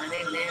me. My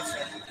name's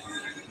Nancy.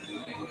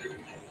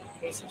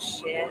 Piece of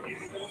shit.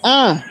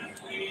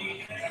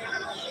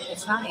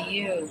 It's not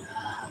you.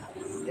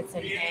 It's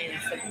in pain.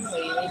 It's the people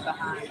you leave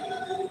behind.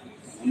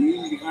 I'm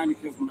leaving behind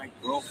because my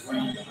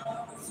girlfriend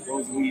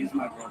supposedly is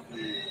my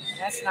girlfriend.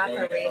 That's not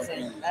the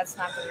reason. That's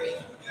not the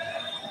reason.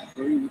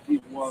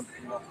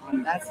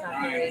 That's not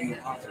the reason.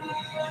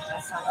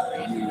 That's not the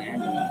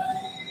reason.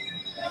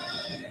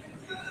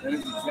 That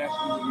is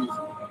exactly the reason.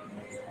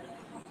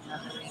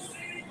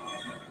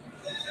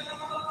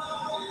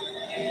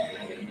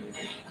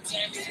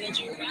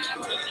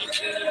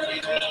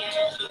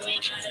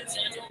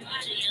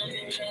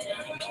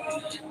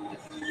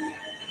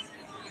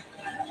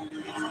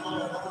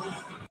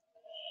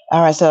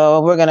 All right,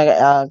 so we're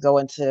gonna go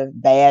into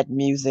bad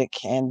music,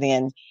 and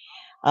then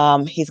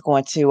he's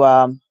going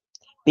to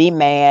be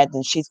mad,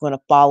 and she's going to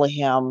follow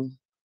him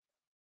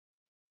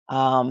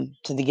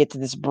to get to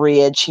this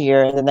bridge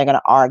here, and then they're going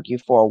to argue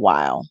for a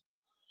while.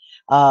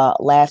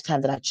 Last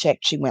time that I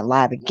checked, she went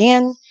live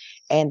again,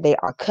 and they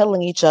are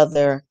cuddling each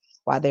other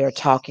while they are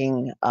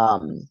talking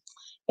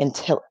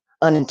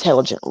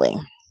unintelligently.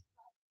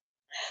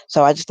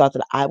 So I just thought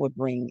that I would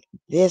bring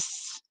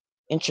this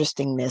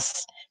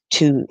interestingness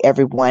to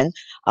everyone,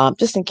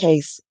 just in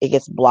case it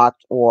gets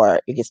blocked or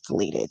it gets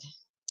deleted.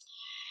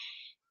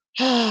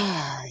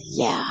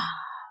 Yeah,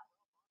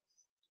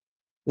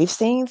 we've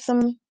seen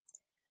some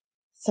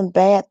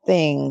bad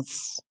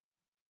things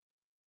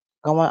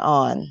going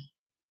on,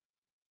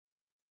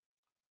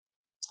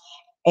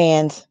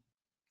 and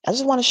I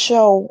just want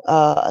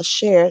to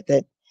share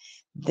that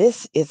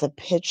this is a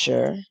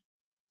picture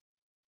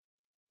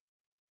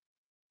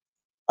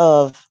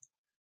of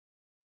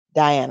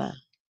Dianna.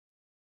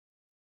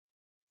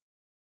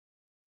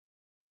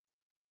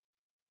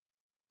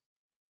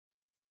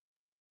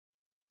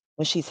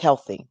 When she's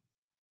healthy.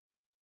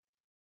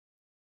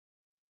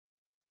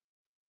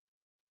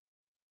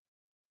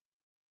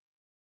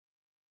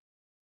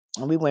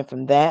 And we went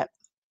from that.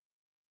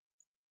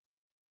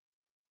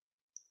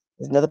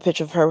 There's another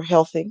picture of her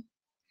healthy.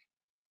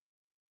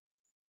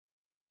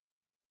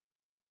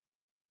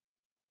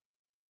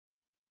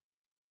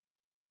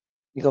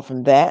 You go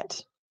from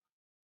that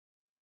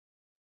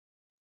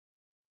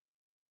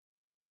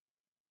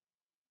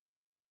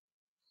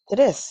to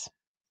this.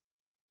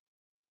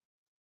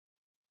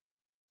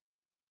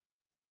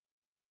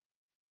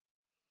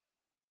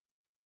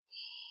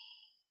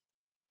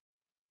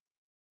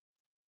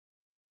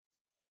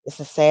 It's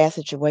a sad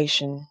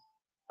situation.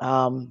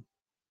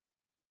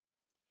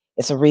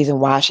 It's a reason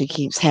why she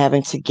keeps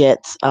having to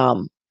get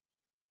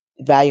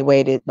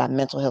evaluated by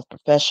mental health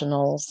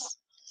professionals.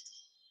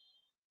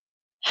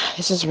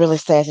 It's just a really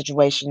sad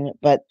situation,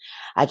 but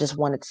I just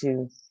wanted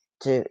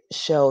to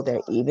show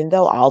that even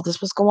though all this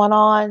was going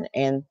on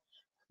and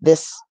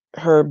this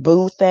her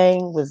boo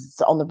thing was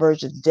on the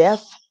verge of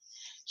death,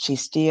 she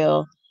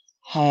still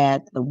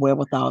had the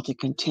wherewithal to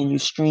continue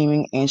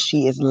streaming, and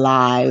she is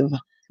live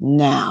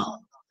now.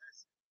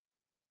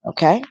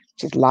 Okay?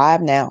 She's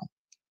live now.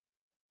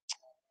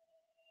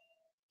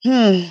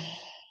 So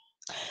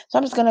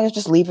I'm just gonna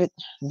just leave it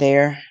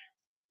there.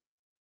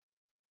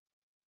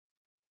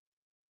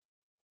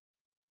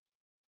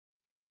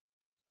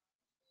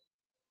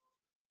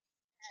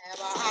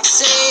 I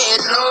said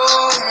no.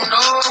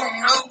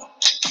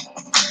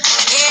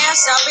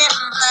 Yes, I've been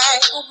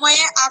back, but when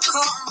I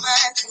come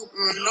back,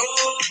 no.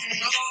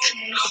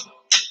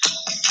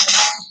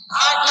 I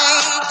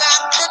ain't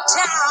got the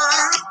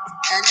time,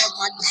 and if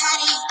my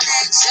daddy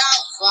thinks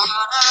I'm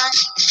fine,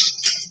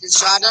 they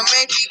try to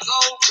make me go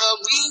to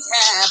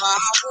rehab. I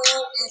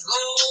won't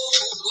go.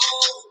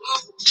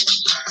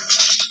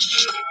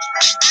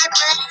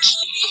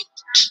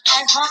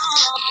 At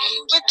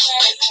home with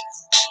me.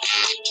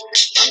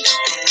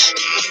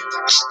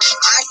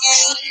 I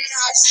ain't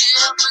got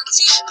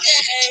 17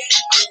 days.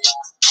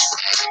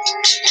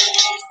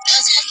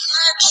 Cause it's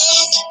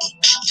nothing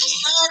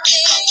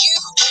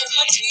you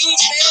can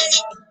teach me.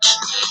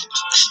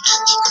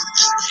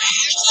 I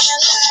can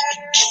learn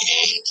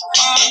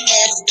from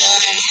this, but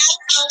I have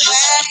no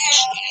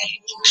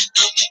way.